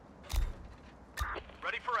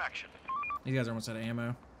 Ready for action. These guys are almost out of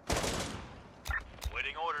ammo.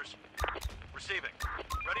 Waiting orders. Receiving.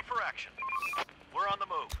 Ready for action. We're on the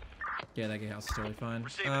move. Yeah, that gatehouse is totally fine.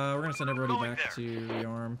 Receiving. We're gonna send everybody Going back there. to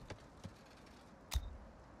rearm.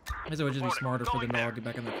 I guess it would just be Reporting. smarter for Going them to all there. get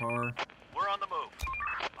back in the car. We're on the move.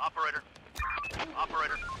 Operator.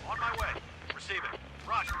 Operator. On my way. Receiving.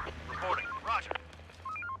 Roger. Reporting. Roger.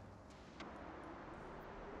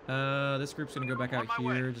 This group's gonna go back out On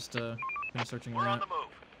my here way. just to finish searching We're on that. the move.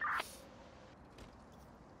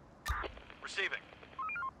 Receiving.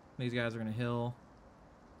 These guys are gonna hill.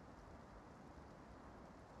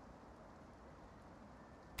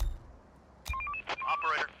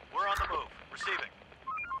 Operator. We're on the move. Receiving.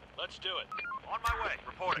 Let's do it. On my way.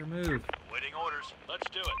 Reporting. Your move. Waiting orders. Let's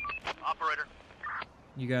do it. Operator.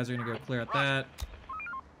 You guys are gonna go clear out that.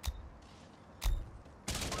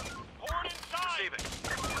 Horde inside.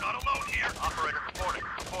 Receiving. We're not alone here. Operator. Reporting.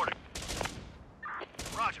 Reporting.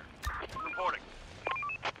 Roger. Reporting.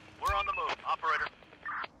 We're on the move. Operator.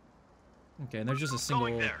 Okay, and there's just a single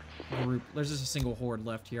Going there. group. There's just a single horde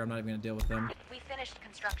left here. I'm not even gonna deal with them. We finished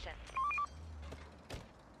construction.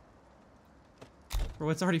 Bro,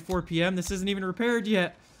 it's already 4 p.m. This isn't even repaired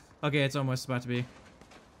yet. Okay, it's almost about to be. At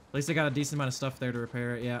least they got a decent amount of stuff there to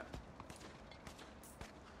repair it. Yeah.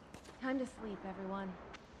 Time to sleep, everyone.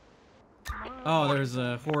 Oh, there's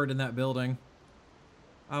a horde in that building.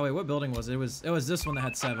 Oh wait, what building was it? It was this one that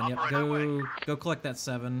had 7. Yep, go collect that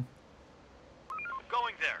 7.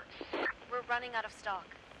 Going there. We're running out of stock.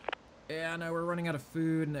 Yeah, I know we're running out of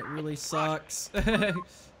food, and it really sucks. It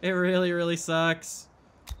really, really sucks.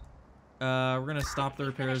 We're gonna stop the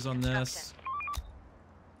repairs on this.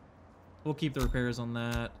 We'll keep the repairs on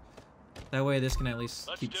that. That way, this can at least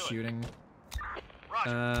keep shooting.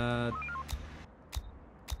 I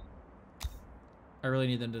really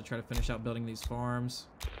need them to try to finish out building these farms.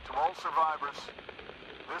 To all survivors,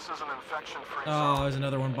 this is an infection-free zone. Oh, there's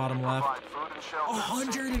another one bottom left.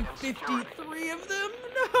 153 of them?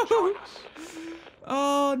 No!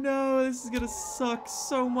 Oh no, this is gonna suck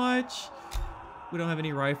so much. We don't have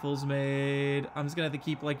any rifles made. I'm just gonna have to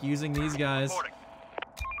keep like using these guys.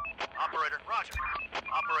 Operator, roger.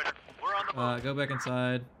 Operator, we're on the move. Go back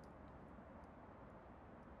inside.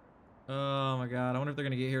 Oh my god, I wonder if they're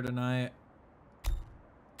gonna get here tonight.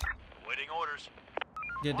 Waiting orders.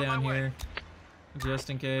 Get down here, just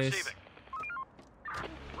in case. Receiving.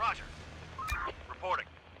 Roger. Reporting.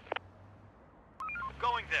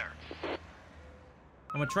 Going there.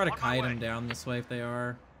 I'm gonna try to kite them down this way if they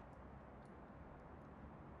are.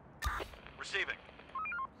 Receiving.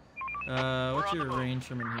 What's your range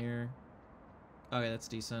from in here? Okay, that's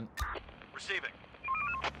decent. Receiving.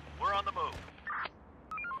 We're on the move.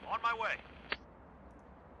 On my way.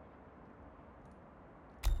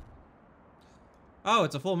 Oh,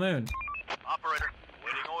 it's a full moon. Operator,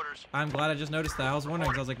 waiting orders. I'm glad I just noticed that. I was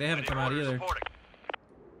wondering, 'cause I was like, they haven't come out either. Reporting.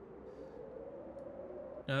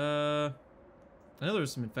 I know there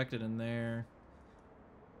was some infected in there.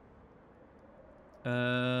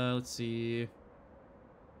 Let's see.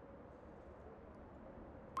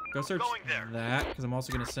 Go search that, because I'm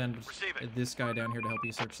also gonna send this guy down here to help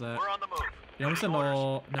you search that. We're on the move. You know, I'm gonna send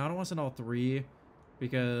all. No, I don't want to send all 3,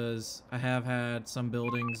 because I have had some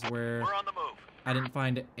buildings where We're on the move. I didn't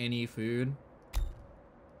find any food.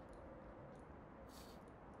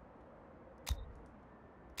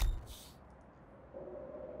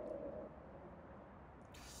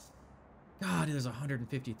 God, there's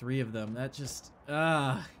 153 of them. That just, We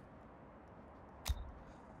are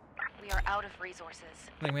out of resources.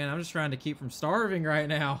 like, man, I'm just trying to keep from starving right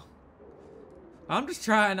now. I'm just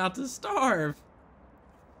trying not to starve.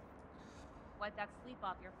 Wipe that sleep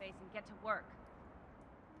off your face and get to work.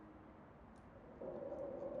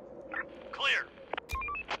 Clear.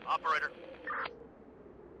 Operator.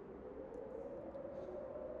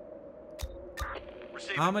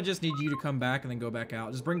 Receiving. I'ma just need you to come back and then go back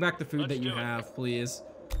out. Just bring back the food that you have, please.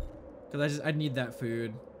 Because I need that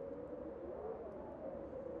food.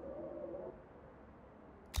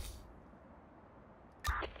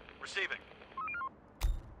 Receiving.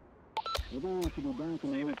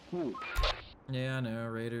 Yeah, I know.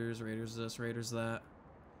 Raiders this, Raiders that.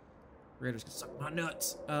 Raiders can suck my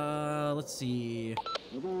nuts. Let's see.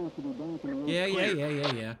 Yeah.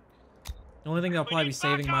 The only thing that'll probably be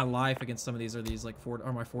saving my life against some of these are these like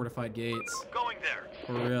my fortified gates. Going there.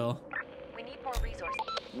 For real. We need more resources.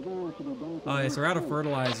 Okay, so we're out of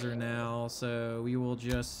fertilizer now, so we will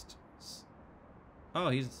just. Oh,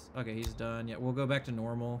 he's done. Yeah, we'll go back to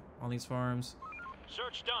normal on these farms.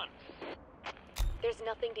 Search done. There's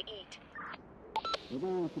nothing to eat.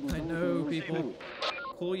 I know, people.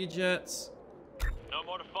 Cool your jets. No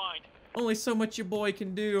more to find. Only so much your boy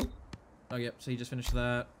can do. Oh, yep. So he just finished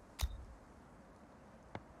that.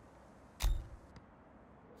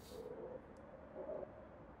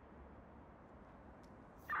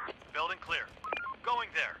 Building clear. Going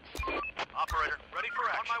there. Operator, ready for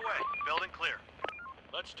action. On my way. Building clear.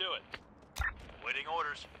 Let's do it. Waiting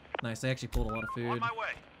orders. Nice. They actually pulled a lot of On food. my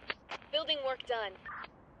way. Building work done.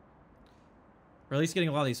 Or at least getting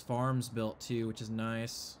a lot of these farms built too, which is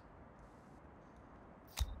nice.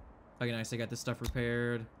 Okay, nice. They got this stuff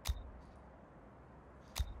repaired.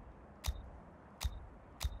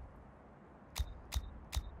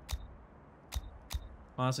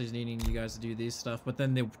 Honestly, just needing you guys to do these stuff, but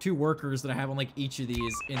then the 2 workers that I have on like each of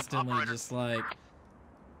these instantly just like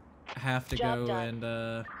have to Job go done. and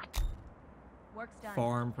Work's done.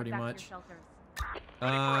 farm Head pretty back to your much. shelters.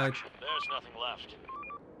 Ready for action. There's nothing left.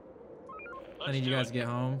 I need you guys to get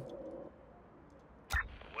home.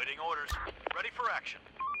 Waiting orders. Ready for action.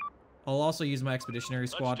 I'll also use my expeditionary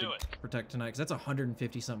squad do to it. protect tonight, because that's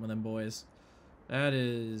 150 something of them boys. That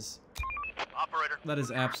is Operator.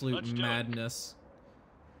 absolute Let's do it. madness.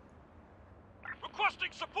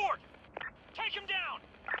 Requesting support. Take him down.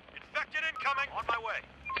 Infected incoming. On my way.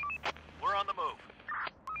 We're on the move.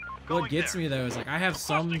 What gets me though is like I have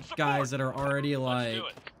some guys that are already like, Let's do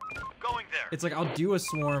it. Going there. it's like I'll do a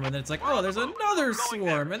swarm and then it's like, oh, there's another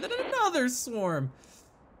swarm and then Another swarm.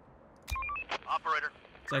 Operator,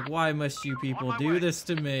 It's like, why must you people do this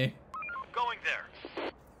to me? going there.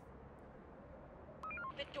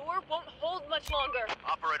 The door won't hold much longer.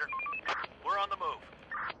 Operator, we're on the move.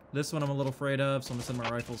 This one I'm a little afraid of, so I'm gonna send my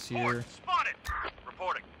rifles here. Horde, spotted.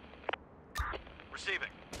 Reporting. Receiving.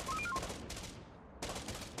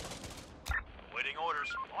 Waiting orders.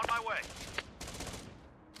 On my way.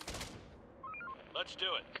 Let's do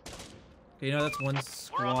it. Okay, you know, that's one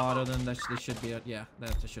squad of them. That they should be, yeah,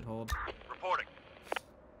 that should hold. Reporting.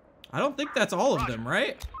 I don't think that's all of them,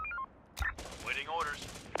 right? Waiting orders.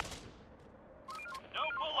 No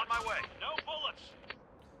bullets. On my way. No bullets.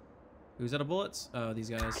 Who's out of bullets? Oh, these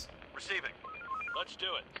guys. Receiving. Let's do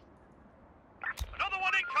it. Another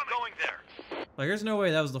one incoming. Going there. Like, there's no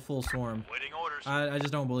way that was the full swarm. Waiting orders. I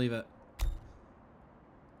just don't believe it.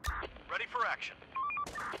 Ready for action.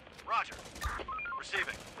 Roger.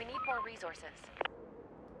 Receiving. We need more resources.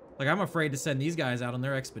 Like, I'm afraid to send these guys out on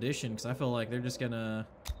their expedition because I feel like they're just gonna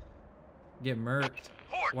get murked.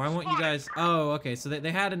 Horde, Why won't you spotted. guys... Oh, okay, so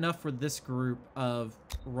they had enough for this group of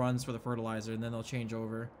runs for the fertilizer, and then they'll change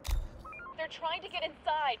over. They're trying to get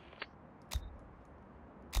inside.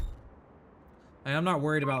 And I'm not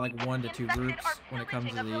worried about, like, 1 to 2 groups when it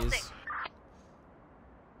comes to these.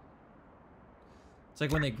 It's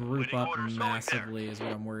like when they group Waiting up orders, going massively is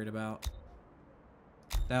what I'm worried about.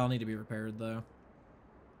 That'll need to be repaired, though.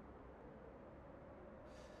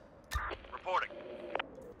 Reporting.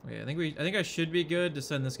 Okay, I think I should be good to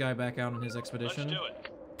send this guy back out on his expedition. Let's do it.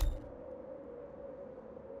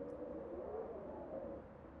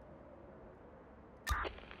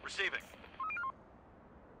 Receiving.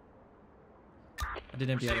 I did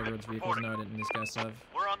empty out Receiving. Roads vehicles. No, I didn't. These guys still have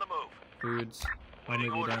We're on the move. foods. I'll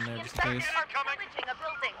Waiting move you down orders. there just in case. Are pillaging a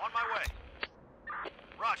building. On my way.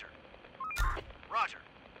 Roger. Roger.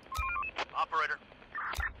 Operator.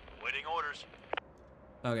 Waiting orders.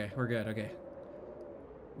 Okay, we're good. Okay.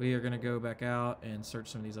 We are gonna go back out and search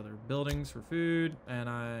some of these other buildings for food. And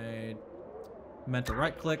I meant to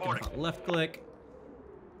right click and I thought left click.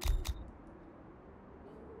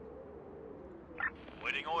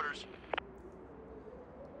 Waiting orders.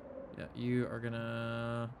 Yeah, you are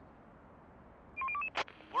gonna...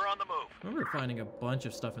 We're on the move. I remember finding a bunch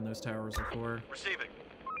of stuff in those towers before. Receiving.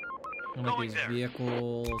 And like Going these there.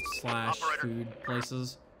 vehicle / Operator. food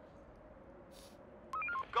places.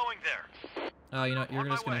 Going there. Oh, you know, you're On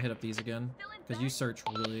just my gonna way. hit up these again. Because you search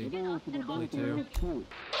really too.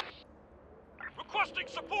 Requesting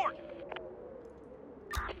support.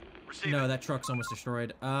 Receiving. No, that truck's almost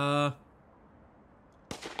destroyed.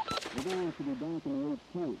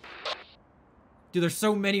 Dude, there's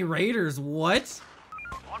so many raiders. What?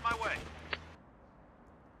 On my way.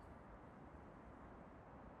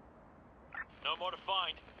 No more to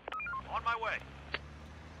find. On my way.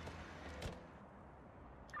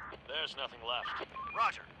 There's nothing left.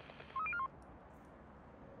 Roger.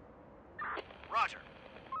 Roger.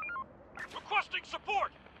 Requesting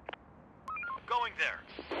support. Going there.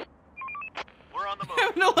 We're on the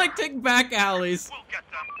move. No, like, take back alleys. We'll get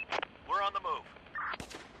them. We're on the move.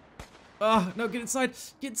 Oh, no, get inside.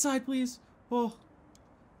 Get inside, please. Oh.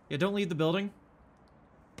 Yeah, don't leave the building.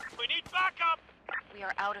 We need backup. We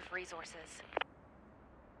are out of resources.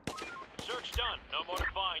 Search done. No more to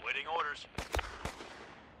find. Waiting orders.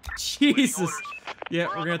 Jesus. orders. Yeah,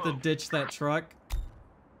 We're we're on gonna the have to move. ditch that truck.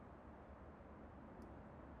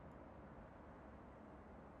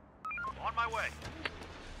 On my way.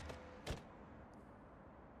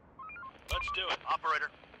 Let's do it,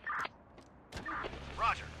 operator.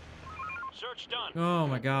 Roger. Search done. Oh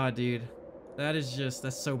my god, dude. That is just,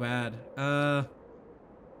 that's so bad.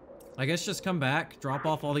 I guess just come back, drop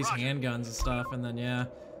off all these Roger. handguns and stuff, and then, yeah.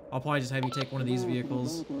 I'll probably just have you take one of these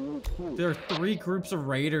vehicles. There are 3 groups of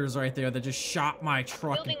raiders right there that just shot my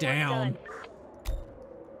truck Building work down. done.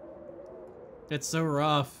 It's so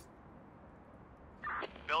rough.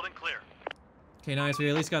 Building clear. Okay, nice. We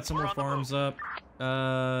at least got some We're more on the farms move.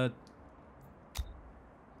 up.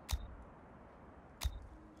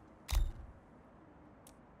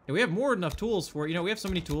 Yeah, we have more than enough tools for it. You know, we have so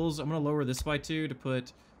many tools. I'm gonna lower this by 2 to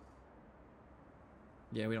put...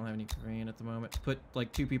 Yeah, we don't have any crane at the moment. Put,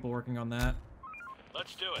 like, 2 people working on that.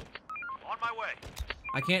 Let's do it. On my way.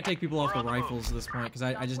 I can't take people off We're the on the move. rifles at this point, because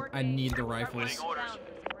I Stop need the working. rifles. Waiting orders. Down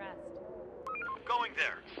for some rest. Going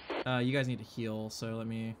there. You guys need to heal, so let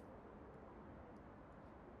me...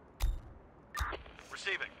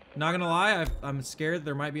 Receiving. Not gonna lie, I'm scared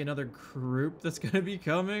there might be another group that's gonna be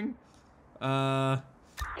coming.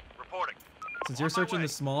 Reporting. Since you're On my searching way. the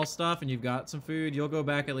small stuff and you've got some food, you'll go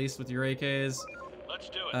back at least with your AKs. Let's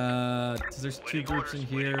do it. 'Cause there's 2 Waiting groups orders. in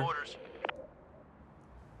here. Waiting orders.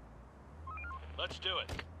 Let's do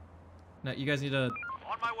it. No, you guys need to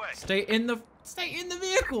On my way. stay in the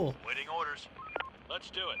vehicle. Waiting orders. Let's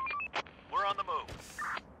do it. We're on the move.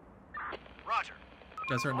 Roger.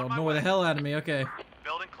 Guys starting to On my annoy the way. hell out of me. Okay.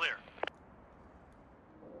 Building clear.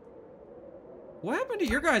 What happened to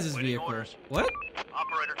your guys' Waiting vehicle? orders. What?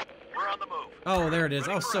 Operator, we're on the move. Oh, there it is. I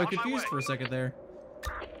Ready was for so on my confused way. for a second there.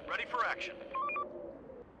 Ready for action.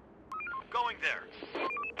 Going there.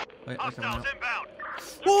 Wait, they're coming Hostiles out. inbound.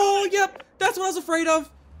 Oh, yep. That's what I was afraid of.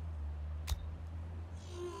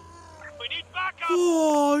 We need backup.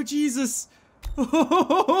 Oh, Jesus.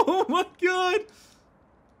 Oh, my God.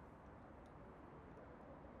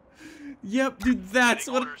 Yep, dude, that's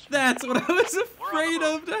what I was afraid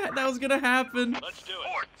of that was gonna happen. Let's do it.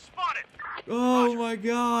 Horde, spotted. Oh Roger. my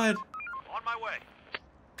God. On my way.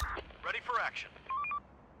 Ready for action.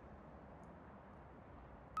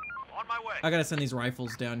 On my way. I gotta send these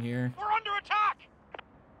rifles down here. We're under attack.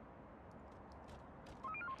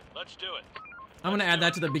 Let's do it. I'm gonna add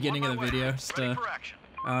that to the beginning of the video, just Ready to, for action.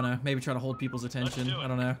 I don't know, maybe try to hold people's attention. do it. I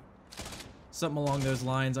don't know. Something along those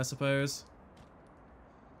lines, I suppose.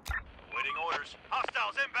 Waiting orders.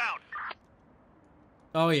 Hostiles inbound.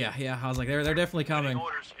 Oh yeah, yeah. I was like, they're definitely coming. Waiting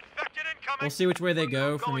orders. Infected incoming. We'll see which way they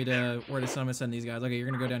go for me Going to where to send these guys. Okay, you're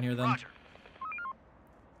gonna go down here then. Roger.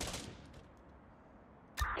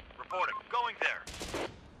 Reporting. Going there.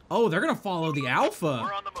 Oh, they're gonna follow the Alpha.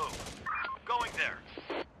 We're on the move. Going there.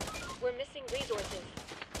 We're missing resources.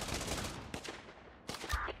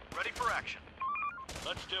 Ready for action.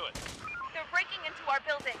 Let's do it. They're breaking into our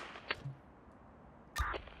building.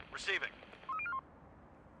 Receiving.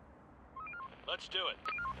 Let's do it.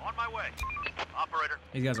 On my way. Operator.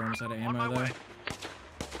 These guys are almost out of On my ammo though. way.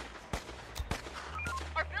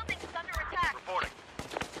 Our building's under attack. Reporting.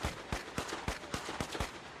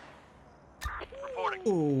 Reporting.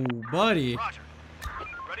 Oh, buddy. Roger.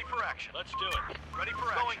 Ready for action. Let's do it. Ready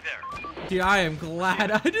for action. Going there. Dude, I am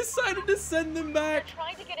glad I decided to send them They're back.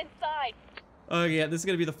 trying to get inside. Oh yeah, this is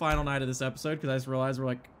gonna be the final night of this episode because I just realized we're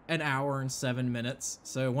like an hour and 7 minutes.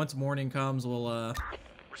 So once morning comes, we'll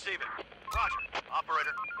Receiving. Roger.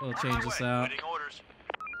 Operator. We'll On change my this way. out. Waiting orders.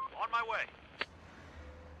 On my way.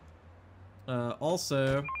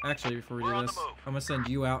 also, actually before we We're do on the this, move. I'm gonna send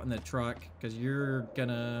you out in the truck because you're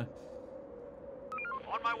gonna,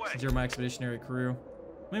 On my way. since you're my expeditionary crew.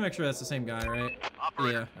 Let me make sure that's the same guy, right?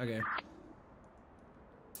 Operator. Yeah, okay.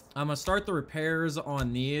 I'm gonna start the repairs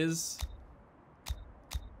on these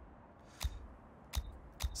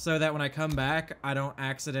so that when I come back, I don't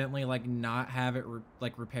accidentally like not have it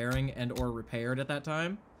repairing and or repaired at that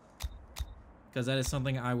time. Because that is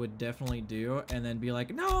something I would definitely do and then be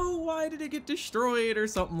like, no, why did it get destroyed or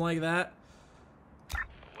something like that.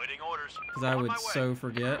 Waiting orders. Because I On would my way. so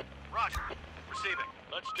forget. Roger. Receiving.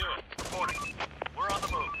 Let's do it. Reporting. We're on the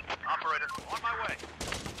move. Operator. On my way.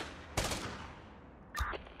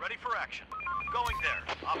 Ready for action. Going there.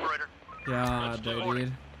 Operator. God, Let's do dude.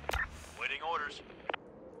 it. Waiting orders.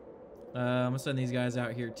 I'm gonna send these guys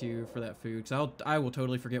out here too for that food, because I will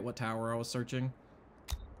totally forget what tower I was searching.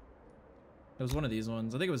 It was one of these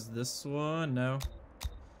ones. I think it was this one. No.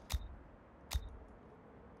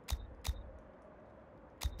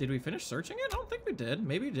 Did we finish searching it? I don't think we did.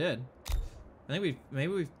 Maybe we did. I think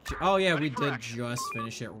we've. Oh yeah, Ready we for did action. just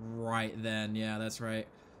finish it right then. Yeah, that's right.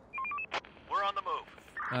 We're on the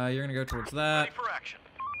move. You're gonna go towards Ready that. for action.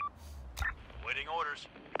 Waiting orders.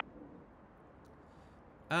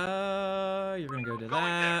 You're gonna go to Going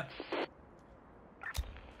that.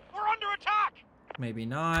 We're under attack. Maybe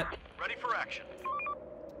not. Ready for action.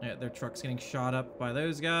 Yeah, their truck's getting shot up by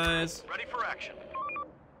those guys. Ready for action.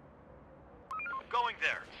 Going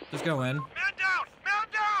there. Just go in. Man down! Man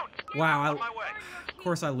down! Wow, On my way. of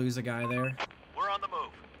course I lose a guy there. We're on the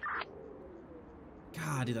move.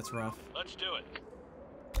 God, dude, that's rough. Let's do it.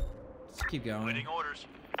 Just keep going. Waiting orders.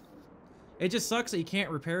 It just sucks that you can't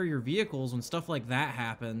repair your vehicles when stuff like that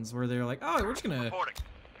happens, where they're like, oh, we're just gonna Reporting.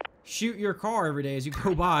 shoot your car every day as you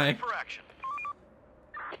go by. Ready for action.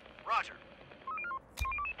 Roger.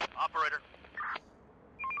 Operator.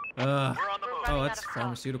 Ugh. We're on the We're move. running Oh, out that's of stock.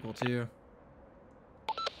 pharmaceutical too.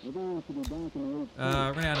 We're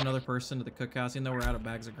gonna add another person to the cookhouse, even though we're out of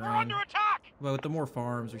bags of We're grain. under attack. But with the more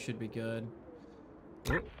farms, we should be good.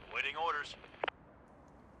 Whoop. Waiting orders.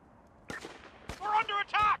 We're under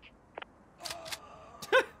attack.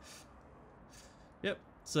 Yep.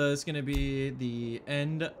 So it's gonna be the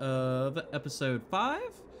end of episode 5,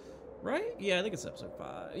 right? Yeah, I think it's episode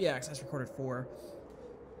 5. Yeah, 'cause I recorded 4.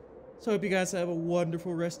 So I hope you guys have a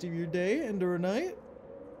wonderful rest of your day and or night.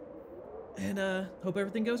 And hope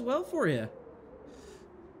everything goes well for you.